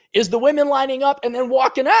show is the women lining up and then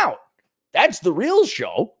walking out. That's the real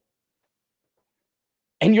show.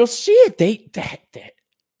 And you'll see it.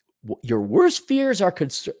 Your worst fears are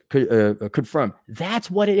confirmed.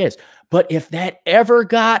 That's what it is. But if that ever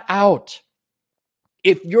got out,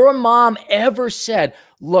 if your mom ever said,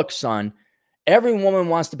 look, son, every woman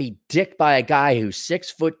wants to be dicked by a guy who's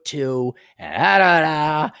 6'2"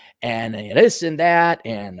 and this and that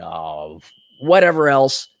and whatever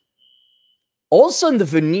else, all of a sudden the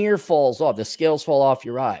veneer falls off, the scales fall off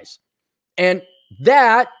your eyes. And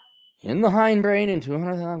that, in the hindbrain, into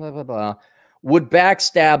blah, blah, blah, would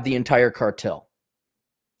backstab the entire cartel.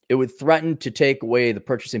 It would threaten to take away the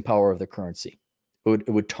purchasing power of the currency. It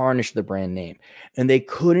would tarnish the brand name. And they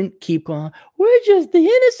couldn't keep going, we're just the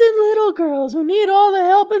innocent little girls who need all the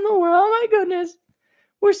help in the world. Oh my goodness.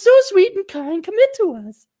 We're so sweet and kind. Commit to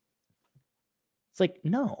us. It's like,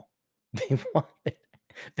 no.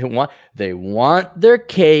 They want their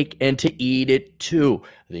cake and to eat it too.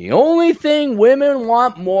 The only thing women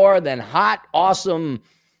want more than hot, awesome,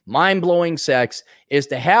 mind-blowing sex is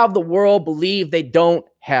to have the world believe they don't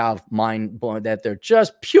have mind-blowing, that they're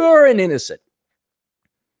just pure and innocent.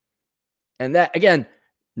 And that, again,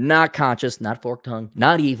 not conscious, not forked tongue,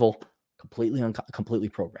 not evil, completely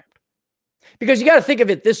programmed. Because you got to think of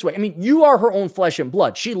it this way. I mean, you are her own flesh and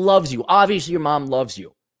blood. She loves you. Obviously, your mom loves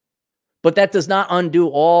you. But that does not undo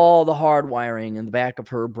all the hardwiring in the back of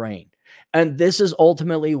her brain. And this is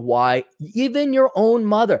ultimately why even your own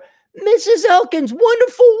mother, Mrs. Elkins,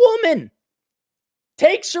 wonderful woman,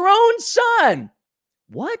 takes her own son.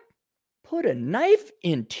 What? Put a knife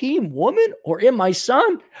in Team Woman or in my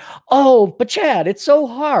son? Oh, but Chad, it's so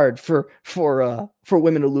hard for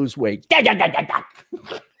women to lose weight.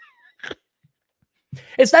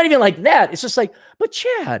 It's not even like that. It's just like, but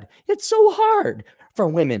Chad, it's so hard for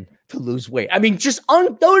women to lose weight. I mean, just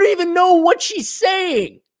don't even know what she's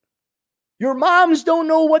saying. Your moms don't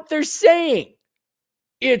know what they're saying.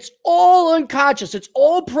 It's all unconscious. It's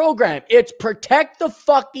all programmed. It's protect the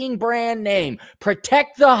fucking brand name.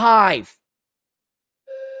 Protect the hive.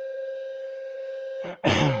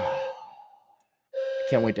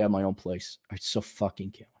 Can't wait to have my own place. I so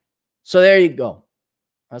fucking can't wait. So there you go.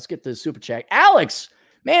 Let's get to the super chat. Alex,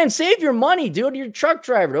 man, save your money, dude. You're a truck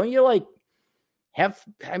driver. Don't you like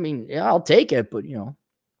I mean, yeah, I'll take it, but you know,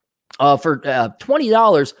 for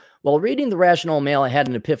 $20, while reading the Rational Mail, I had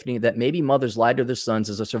an epiphany that maybe mothers lie to their sons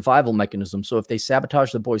as a survival mechanism. So if they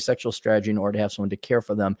sabotage the boy's sexual strategy in order to have someone to care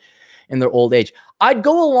for them in their old age, I'd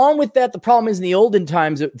go along with that. The problem is in the olden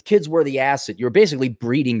times, kids were the asset. You're basically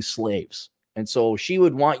breeding slaves. And so she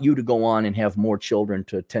would want you to go on and have more children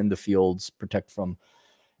to tend the fields, protect from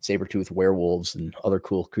saber-toothed werewolves and other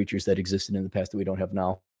cool creatures that existed in the past that we don't have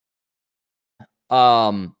now.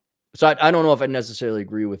 So I don't know if I necessarily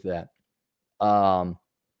agree with that.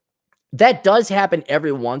 That does happen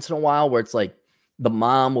every once in a while where it's like the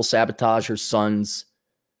mom will sabotage her son's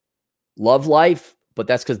love life, but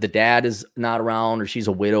that's because the dad is not around or she's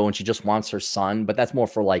a widow and she just wants her son. But that's more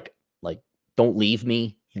for like, don't leave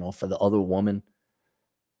me, you know, for the other woman.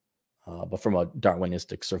 But from a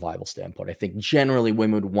Darwinistic survival standpoint, I think generally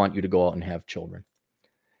women would want you to go out and have children.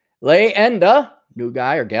 Lay Enda, new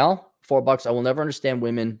guy or gal, $4. I will never understand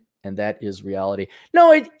women, and that is reality.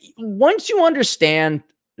 No, once you understand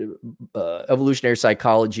evolutionary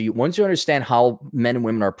psychology, once you understand how men and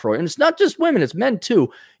women are and it's not just women, it's men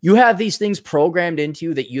too. You have these things programmed into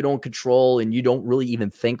you that you don't control and you don't really even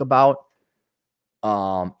think about.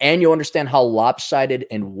 And you understand how lopsided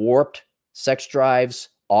and warped sex drives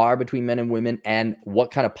are between men and women and what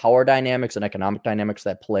kind of power dynamics and economic dynamics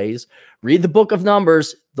that plays. Read the Book of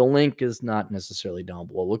Numbers. The link is not necessarily down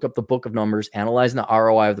below. Look up the Book of Numbers, analyzing the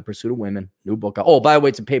ROI of the pursuit of women. New book. Oh, by the way,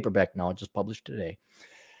 it's a paperback now. It just published today.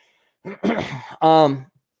 Once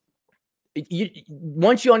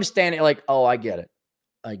you understand it, like, oh, I get it.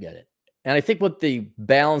 And I think what the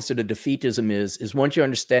balance to the defeatism is once you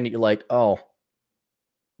understand it, you're like, oh,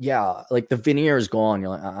 yeah, like the veneer is gone. You're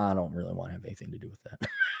like, I don't really want to have anything to do with that.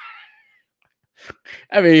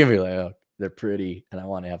 I mean, you'd be like, oh, they're pretty and I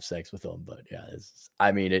want to have sex with them. But yeah,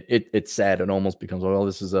 it's sad. It almost becomes, well,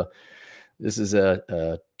 this is a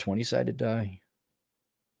 20-sided die.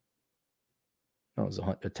 No, it was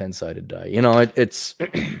a 10-sided die. You know, it's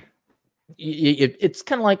kind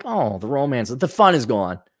of like, oh, the romance, the fun is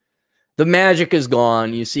gone. The magic is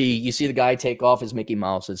gone. You see the guy take off his Mickey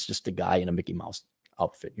Mouse. It's just a guy in a Mickey Mouse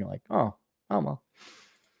outfit. You're like, oh well.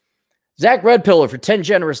 Zach Redpillar for $10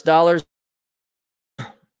 generous.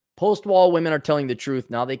 Post-wall women are telling the truth.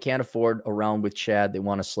 Now they can't afford a round with Chad. They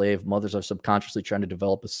want a slave. Mothers are subconsciously trying to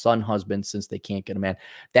develop a son husband since they can't get a man.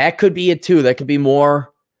 That could be it too. That could be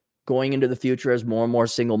more going into the future as more and more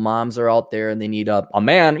single moms are out there and they need a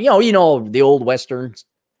man. You know the old Westerns.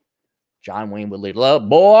 John Wayne would lead, love,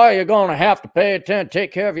 boy, you're going to have to pay attention,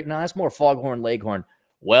 take care of you. No, that's more Foghorn Leghorn.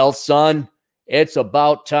 Well, son, it's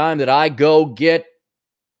about time that I go get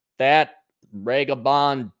that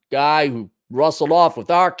vagabond guy who rustled off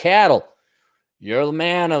with our cattle. You're the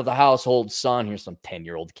man of the household, son. Here's some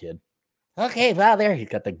 10-year-old kid. Okay, father. He's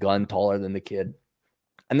got the gun taller than the kid.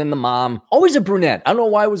 And then the mom, always a brunette. I don't know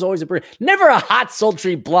why it was always a brunette. Never a hot,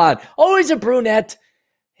 sultry blonde. Always a brunette.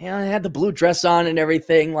 I had the blue dress on and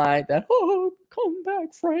everything like that. Oh, come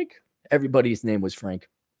back, Frank. Everybody's name was Frank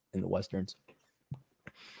in the Westerns.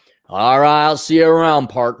 All right, I'll see you around,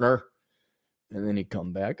 partner. And then he'd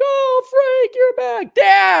come back. Oh, Frank, you're back.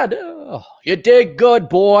 Dad, oh, you did good,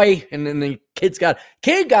 boy. And then the kid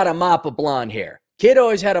got a mop of blonde hair. Kid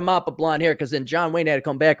always had a mop of blonde hair because then John Wayne had to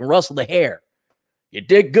come back and rustle the hair. You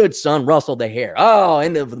did good, son. Rustle the hair. Oh,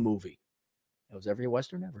 end of the movie. That was every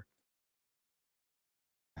Western ever.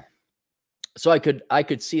 So I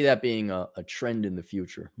could see that being a trend in the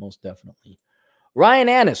future, most definitely. Ryan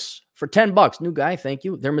Annis for $10. New guy, thank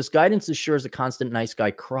you. Their misguidance assures a constant nice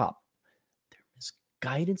guy crop.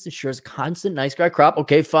 Guidance ensures constant nice guy crop.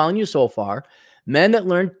 Okay, following you so far. Men that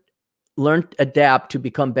learn adapt to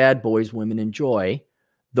become bad boys women enjoy.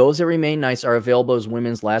 Those that remain nice are available as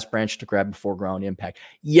women's last branch to grab before ground impact.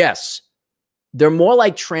 Yes, they're more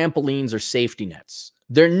like trampolines or safety nets.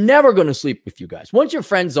 They're never going to sleep with you guys. Once you're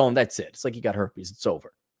friend zone, that's it. It's like you got herpes. It's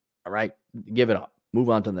over. All right, give it up. Move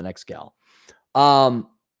on to the next gal. And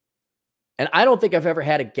I don't think I've ever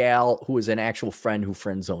had a gal who is an actual friend who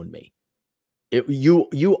friend zoned me.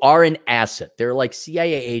 You are an asset. They're like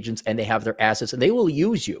CIA agents and they have their assets and they will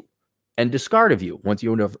use you and discard of you once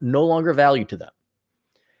you have no longer value to them.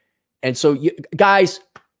 And so guys,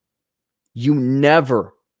 you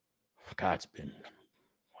never, God, it's been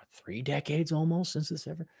 3 decades almost since this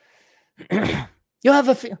ever, you'll have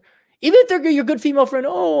even if they're your good female friend,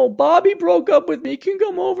 oh, Bobby broke up with me. Can you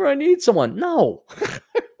come over? I need someone. No,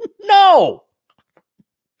 no,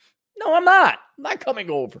 I'm not coming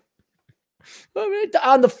over.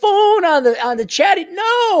 On the phone, on the chat.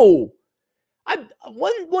 No.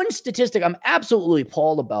 One statistic I'm absolutely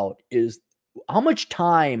appalled about is how much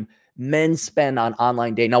time men spend on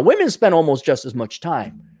online dating. Now, women spend almost just as much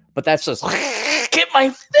time, but that's just get my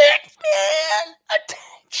fix, man.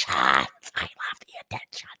 Attention. I love the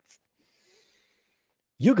attention.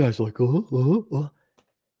 You guys are like,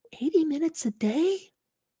 80 minutes a day?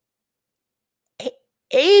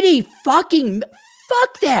 80 fucking,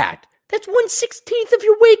 fuck that. That's 1/16 of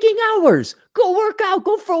your waking hours. Go work out.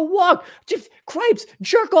 Go for a walk. Just cripes,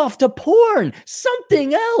 jerk off to porn.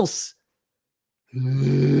 Something else.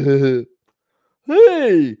 Hey,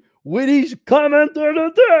 Witty's comment there.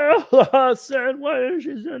 Said, why is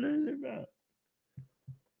she sending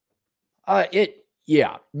it?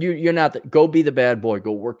 Yeah, you're not. Go be the bad boy.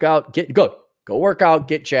 Go work out. Go work out.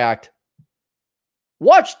 Get jacked.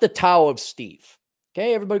 Watch the Tao of Steve.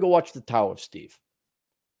 Okay, everybody, go watch the Tao of Steve.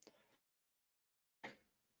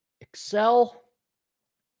 Excel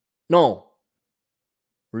No.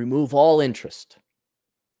 Remove all interest.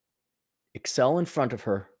 Excel in front of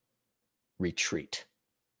her. Retreat.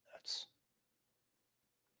 That's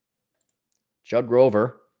Judd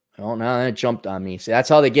Grover. Oh, now that jumped on me. See, that's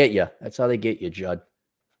how they get you. That's how they get you, Judd.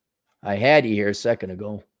 I had you here a second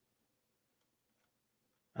ago.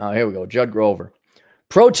 Oh, here we go. Judd Grover.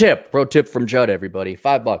 Pro tip from Judd, everybody.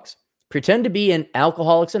 $5. Pretend to be in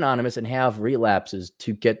Alcoholics Anonymous and have relapses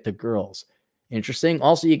to get the girls. Interesting.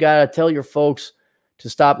 Also, you got to tell your folks to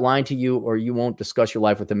stop lying to you or you won't discuss your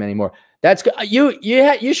life with them anymore. That's good.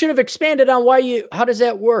 You should have expanded on how does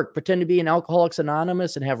that work? Pretend to be in Alcoholics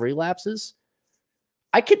Anonymous and have relapses?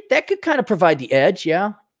 That could kind of provide the edge,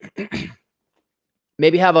 yeah.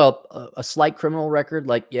 Maybe have a slight criminal record,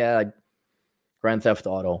 like, yeah, Grand Theft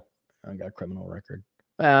Auto. I got a criminal record.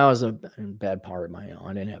 Well, I was a bad part of my own.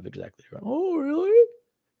 I didn't have exactly. Oh, really?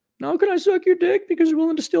 Now can I suck your dick because you're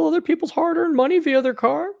willing to steal other people's hard-earned money via their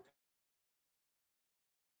car?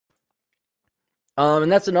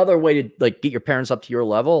 And that's another way to like get your parents up to your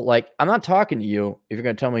level. Like, I'm not talking to you if you're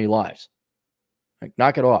going to tell me lies. Like,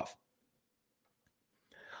 knock it off.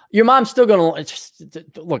 Your mom's still going to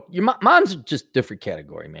look. Your mom's just different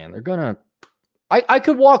category, man. They're gonna. I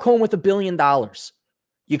could walk home with $1 billion.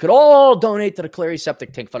 You could all donate to the Clary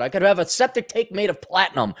Septic Tank Fund. I could have a septic tank made of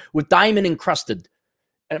platinum with diamond encrusted.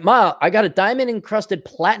 And Ma, I got a diamond encrusted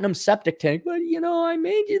platinum septic tank, but you know, I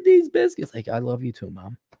made you these biscuits. Like, I love you too,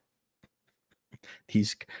 Mom.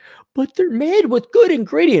 But they're made with good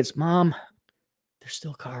ingredients, Mom. They're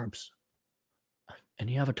still carbs. And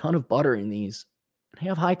you have a ton of butter in these. They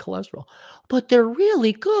have high cholesterol, but they're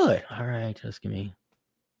really good. All right, just give me.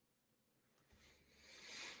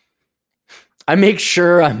 I make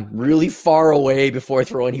sure I'm really far away before I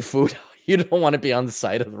throw any food. You don't want to be on the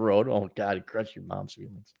side of the road. Oh, God, it crush your mom's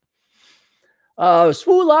feelings.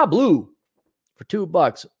 Swoola Blue for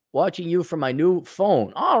 $2. Watching you from my new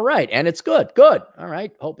phone. All right, and it's good. Good. All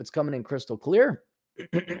right, hope it's coming in crystal clear.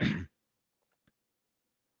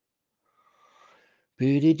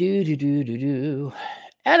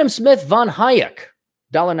 Adam Smith von Hayek,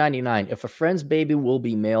 $1.99. If a friend's baby will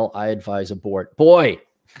be male, I advise abort. Boy,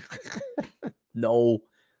 no.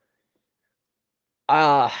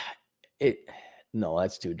 No,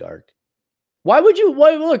 that's too dark. Why would you?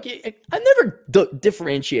 Look, I've never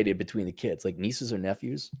differentiated between the kids, like nieces or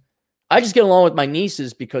nephews. I just get along with my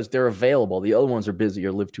nieces because they're available. The other ones are busy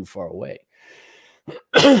or live too far away.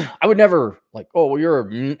 I would never like, oh, well, you're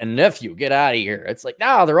a nephew. Get out of here. It's like,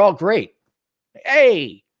 no, they're all great.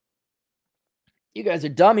 Hey, you guys are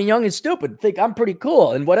dumb and young and stupid. Think I'm pretty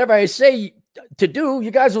cool. And whatever I say to do,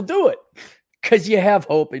 you guys will do it because you have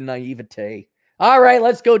hope and naivete. All right,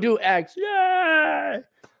 let's go do X. Yeah.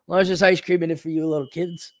 There's just ice cream in it for you little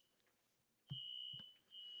kids.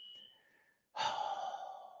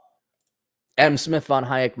 Adam Smith von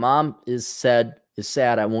Hayek, mom is sad.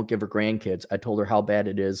 I won't give her grandkids. I told her how bad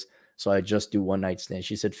it is, so I just do one night stand.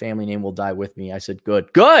 She said, family name will die with me. I said, good.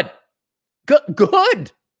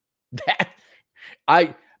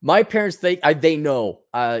 My parents they know.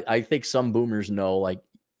 I think some boomers know. Like,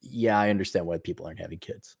 yeah, I understand why people aren't having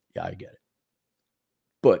kids. Yeah, I get it.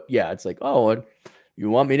 But yeah, it's like, oh,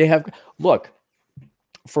 you want me to have? Look,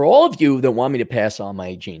 for all of you that want me to pass on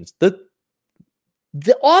my genes, the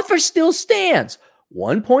offer still stands.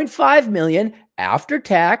 1.5 million after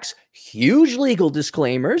tax, huge legal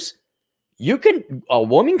disclaimers. A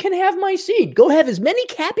woman can have my seed. Go have as many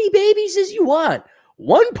Cappy babies as you want.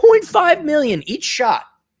 1.5 million each shot.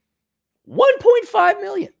 1.5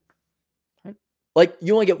 million. Like,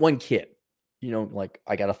 you only get one kid. You know, like,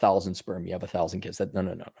 I got 1,000 sperm. You have 1,000 kids.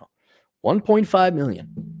 No. 1.5 million.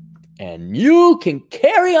 And you can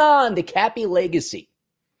carry on the Cappy legacy.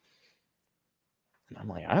 And I'm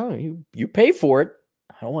like, I don't know. You pay for it.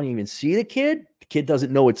 I don't want to even see the kid. The kid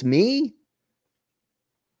doesn't know it's me.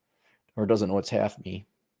 Or doesn't know it's half me.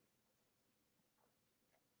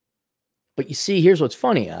 But you see, here's what's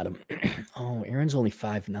funny, Adam. Oh, Aaron's only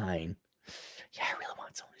 5'9". Yeah, I really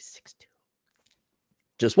want someone who's 6'2".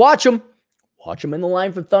 Just watch him. Watch him in the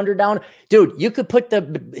line from Thunder down. Dude, you could put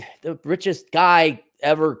the richest guy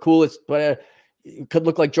ever, coolest, but could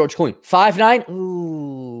look like George Clooney. 5'9".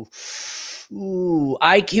 Ooh,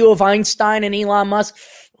 IQ of Einstein and Elon Musk.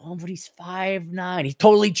 Oh, but he's 5'9". He's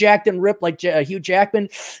totally jacked and ripped like Hugh Jackman.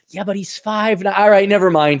 Yeah, but he's 5'9". All right,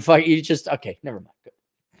 never mind. Okay, never mind. Good.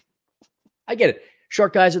 I get it.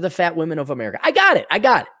 Short guys are the fat women of America. I got it.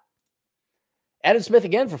 Adam Smith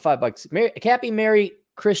again for $5. Cappy, Mary,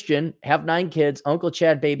 Christian, have 9 kids. Uncle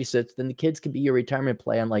Chad babysits. Then the kids can be your retirement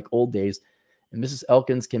plan like old days. And Mrs.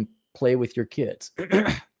 Elkins can play with your kids.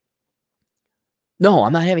 No,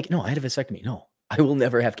 I'm not having. No, I had a vasectomy. No, I will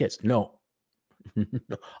never have kids. No.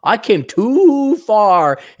 I came too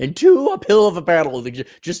far and too uphill of a battle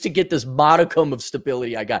just to get this modicum of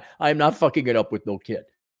stability I got. I'm not fucking it up with no kid.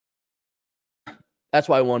 That's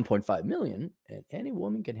why 1.5 million, and any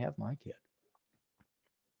woman can have my kid.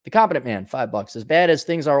 The Competent Man, $5. As bad as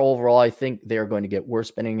things are overall, I think they're going to get worse.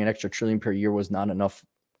 Spending an extra $1 trillion per year was not enough,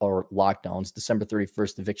 or lockdowns. December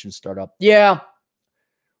 31st, evictions start up. Yeah.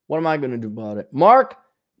 What am I going to do about it? Mark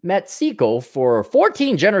Metsico, for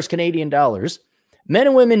 14 generous Canadian dollars. Men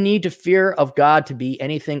and women need to fear of God to be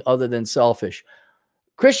anything other than selfish.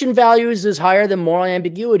 Christian values is higher than moral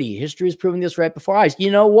ambiguity. History is proving this right before our eyes.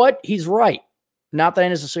 You know what? He's right. Not that I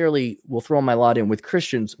necessarily will throw my lot in with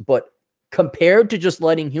Christians, but compared to just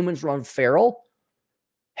letting humans run feral,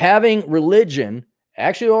 having religion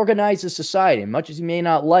actually organizes society. And much as you may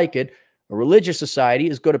not like it, a religious society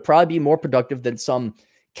is going to probably be more productive than some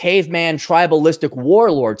caveman tribalistic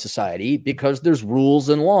warlord society because there's rules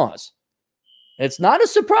and laws. It's not a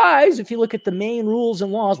surprise if you look at the main rules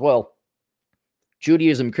and laws. Well,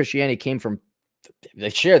 Judaism and Christianity came from, they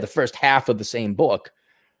share the first half of the same book.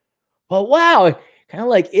 But wow, kind of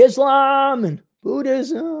like Islam and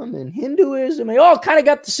Buddhism and Hinduism, they all kind of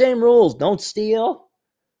got the same rules. Don't steal.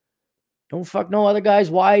 Don't fuck no other guy's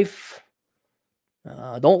wife.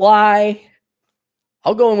 Don't lie.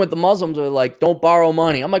 I'll go in with the Muslims who are like, don't borrow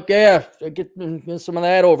money. I'm like, yeah, get some of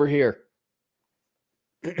that over here.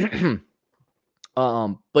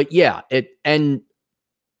 But yeah, and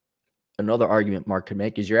another argument Mark could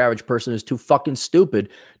make is your average person is too fucking stupid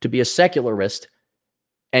to be a secularist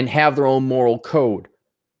and have their own moral code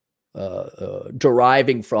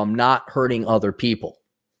deriving from not hurting other people,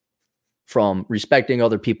 from respecting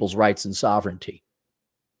other people's rights and sovereignty.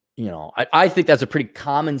 You know, I think that's a pretty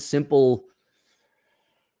common, simple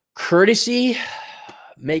courtesy.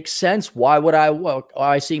 Makes sense. Why would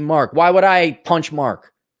I see Mark? Why would I punch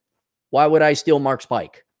Mark? Why would I steal Mark's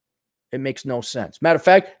bike? It makes no sense. Matter of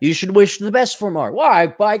fact, you should wish the best for Mark. Why?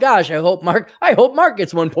 By gosh, I hope Mark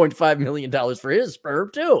gets $1.5 million for his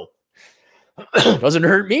sperm too. Doesn't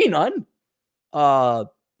hurt me none. But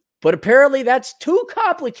apparently that's too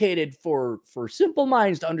complicated for simple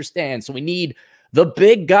minds to understand. So we need the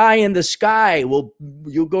big guy in the sky.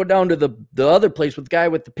 You'll go down to the other place with the guy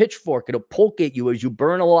with the pitchfork. It'll poke at you as you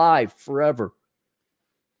burn alive forever.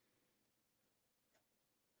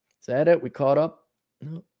 Is that it? We caught up?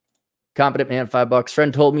 No. Competent Man, $5.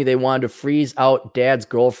 Friend told me they wanted to freeze out dad's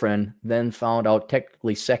girlfriend, then found out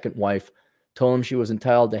technically second wife. Told him she was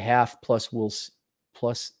entitled to half plus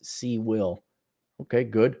C will. Okay,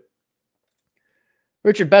 good.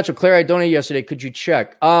 Richard Betchel, Claire, I donated yesterday. Could you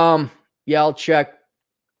check? Yeah, I'll check.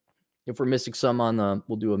 If we're missing some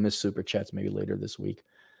we'll do a miss super chats maybe later this week.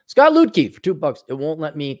 Scott Lutke for $2. It won't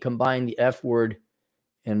let me combine the F word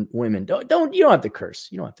and women. You don't have to curse.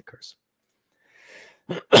 You don't have to curse.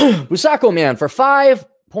 Busako Man for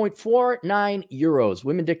 5.49 euros.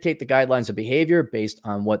 Women dictate the guidelines of behavior based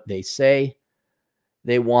on what they say.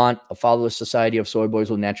 They want a fatherless society of soy boys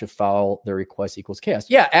will naturally follow their request equals chaos.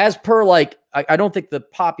 Yeah, as per I don't think the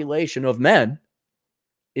population of men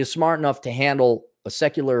is smart enough to handle a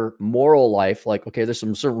secular moral life. Like, okay, there's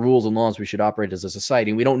some certain rules and laws we should operate as a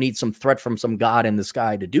society. And we don't need some threat from some god in the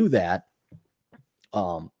sky to do that.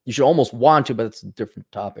 You should almost want to, but it's a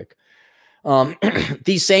different topic.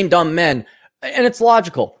 These same dumb men, and it's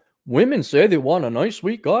logical. Women say they want a nice,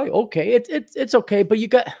 sweet guy. Okay, it's okay, but you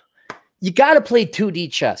got to play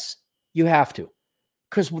 2D chess. You have to,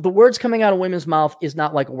 because the words coming out of women's mouth is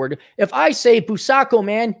not like a word. If I say, Busako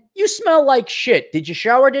Man, you smell like shit. Did you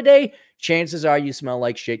shower today? Chances are you smell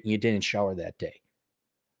like shit and you didn't shower that day.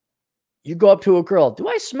 You go up to a girl. Do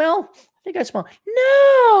I smell? I think I smell.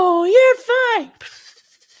 No, you're fine.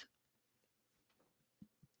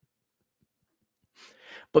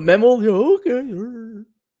 But men will go, okay.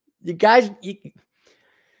 You guys,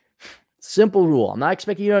 simple rule. I'm not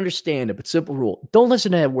expecting you to understand it, but simple rule. Don't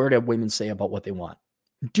listen to that word that women say about what they want.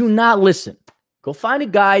 Do not listen. Go find a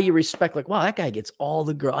guy you respect. Like, wow, that guy gets all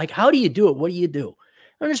the girl. Like, how do you do it? What do you do?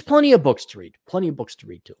 And there's plenty of books to read. Plenty of books to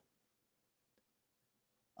read too.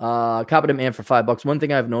 Competent Man for $5. One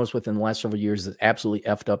thing I've noticed within the last several years is absolutely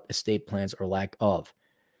effed up estate plans or lack of.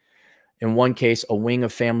 In one case, a wing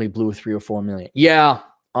of family blew 3 or 4 million. Yeah.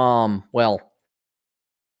 Well,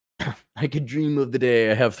 I could dream of the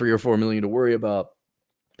day I have 3 or 4 million to worry about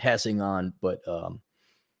passing on, but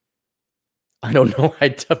I don't know.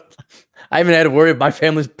 I haven't had to worry. My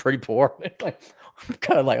family's pretty poor.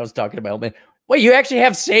 Kind of like I was talking about, man. Wait, you actually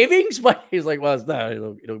have savings? But he's like, well, it's not.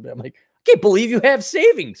 I'm like, I can't believe you have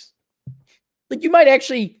savings. Like, you might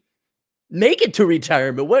actually make it to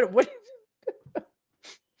retirement. What?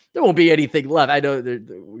 There won't be anything left. I know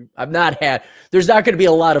there's not going to be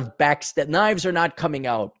a lot of backstab. Knives are not coming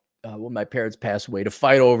out when my parents pass away to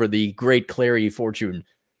fight over the great Clary fortune.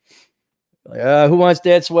 Who wants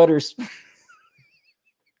dad sweaters?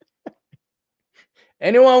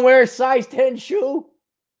 Anyone wear a size 10 shoe?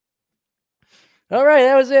 All right,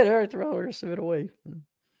 that was it. All right, throw the rest of it away.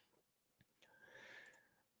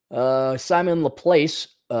 Simon Laplace,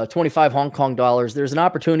 25 Hong Kong dollars. There's an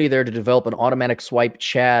opportunity there to develop an automatic swipe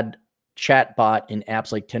chat bot in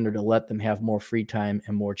apps like Tinder to let them have more free time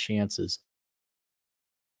and more chances.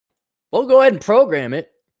 We'll go ahead and program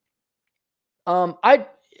it.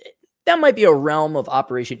 That might be a realm of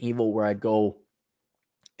Operation Evil where I'd go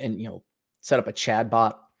and, set up a chat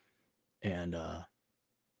bot and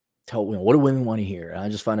tell, what do women want to hear? And I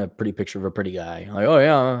just find a pretty picture of a pretty guy. Like, oh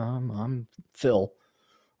yeah, I'm Phil.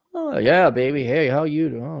 Oh yeah, baby. Hey, how you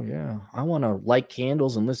doing? Oh yeah, I want to light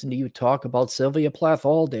candles and listen to you talk about Sylvia Plath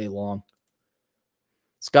all day long.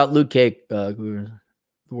 Scott Luke,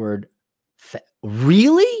 word fat.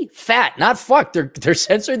 Really? Fat, not fuck. They're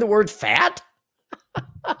censoring the word fat.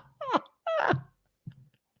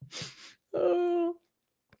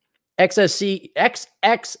 XXC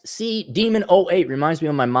Demon 08 reminds me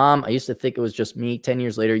of my mom. I used to think it was just me. 10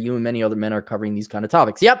 years later, you and many other men are covering these kind of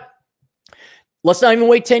topics. Yep. Let's not even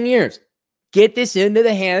wait 10 years. Get this into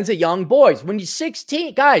the hands of young boys. When you're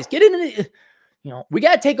 16, guys, get into we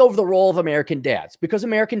got to take over the role of American dads because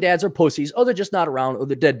American dads are pussies or they're just not around or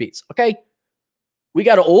they're deadbeats. Okay. We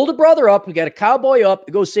got an older brother up. We got a cowboy up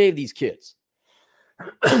to go save these kids.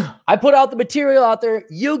 I put out the material out there.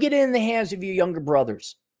 You get in the hands of your younger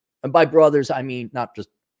brothers. And by brothers, I mean not just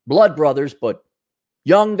blood brothers, but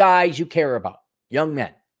young guys you care about, young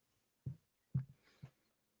men.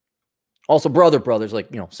 Also brothers like,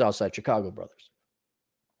 Southside Chicago brothers.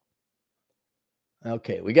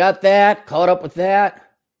 Okay, we got that. Caught up with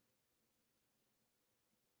that.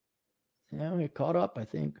 Yeah, we caught up, I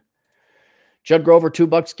think. Judd Grover,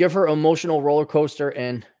 $2. Give her emotional roller coaster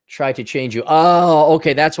and try to change you. Oh,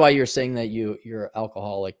 okay. That's why you're saying that you're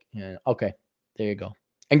alcoholic. Yeah. Okay, there you go.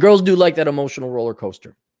 And girls do like that emotional roller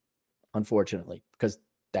coaster, unfortunately, because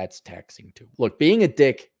that's taxing too. Look, being a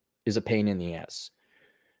dick is a pain in the ass.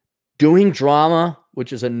 Doing drama,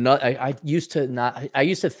 which is I used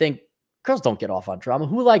to think girls don't get off on drama.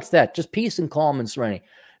 Who likes that? Just peace and calm and serenity.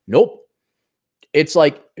 Nope. It's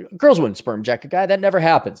like girls wouldn't sperm jack a guy. That never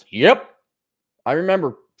happens. Yep. I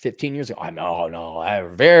remember 15 years ago.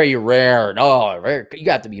 No, very rare. No, you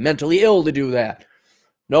got to be mentally ill to do that.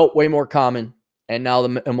 No, way more common. And now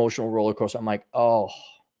the emotional roller coaster. I'm like, oh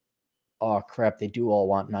crap. They do all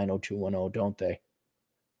want 90210, don't they?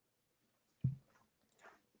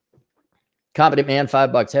 Competent man,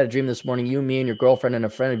 $5. Had a dream this morning. You, me, and your girlfriend and a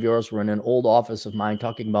friend of yours were in an old office of mine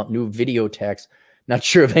talking about new video tax. Not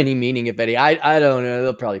sure of any meaning, if any. I don't know.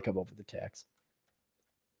 They'll probably come up with the tax.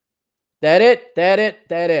 That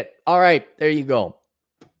it. All right, there you go.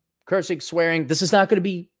 Cursing, swearing. This is not going to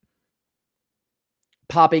be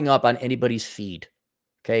popping up on anybody's feed.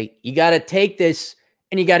 Okay, you got to take this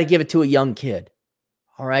and you got to give it to a young kid.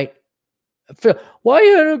 All right. Why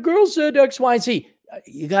a girl said X, Y, and Z?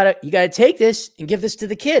 You gotta take this and give this to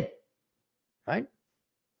the kid. Right?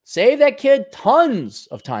 Save that kid tons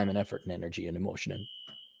of time and effort and energy and emotion. And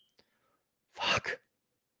fuck.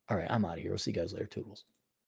 All right, I'm out of here. We'll see you guys later. Toodles.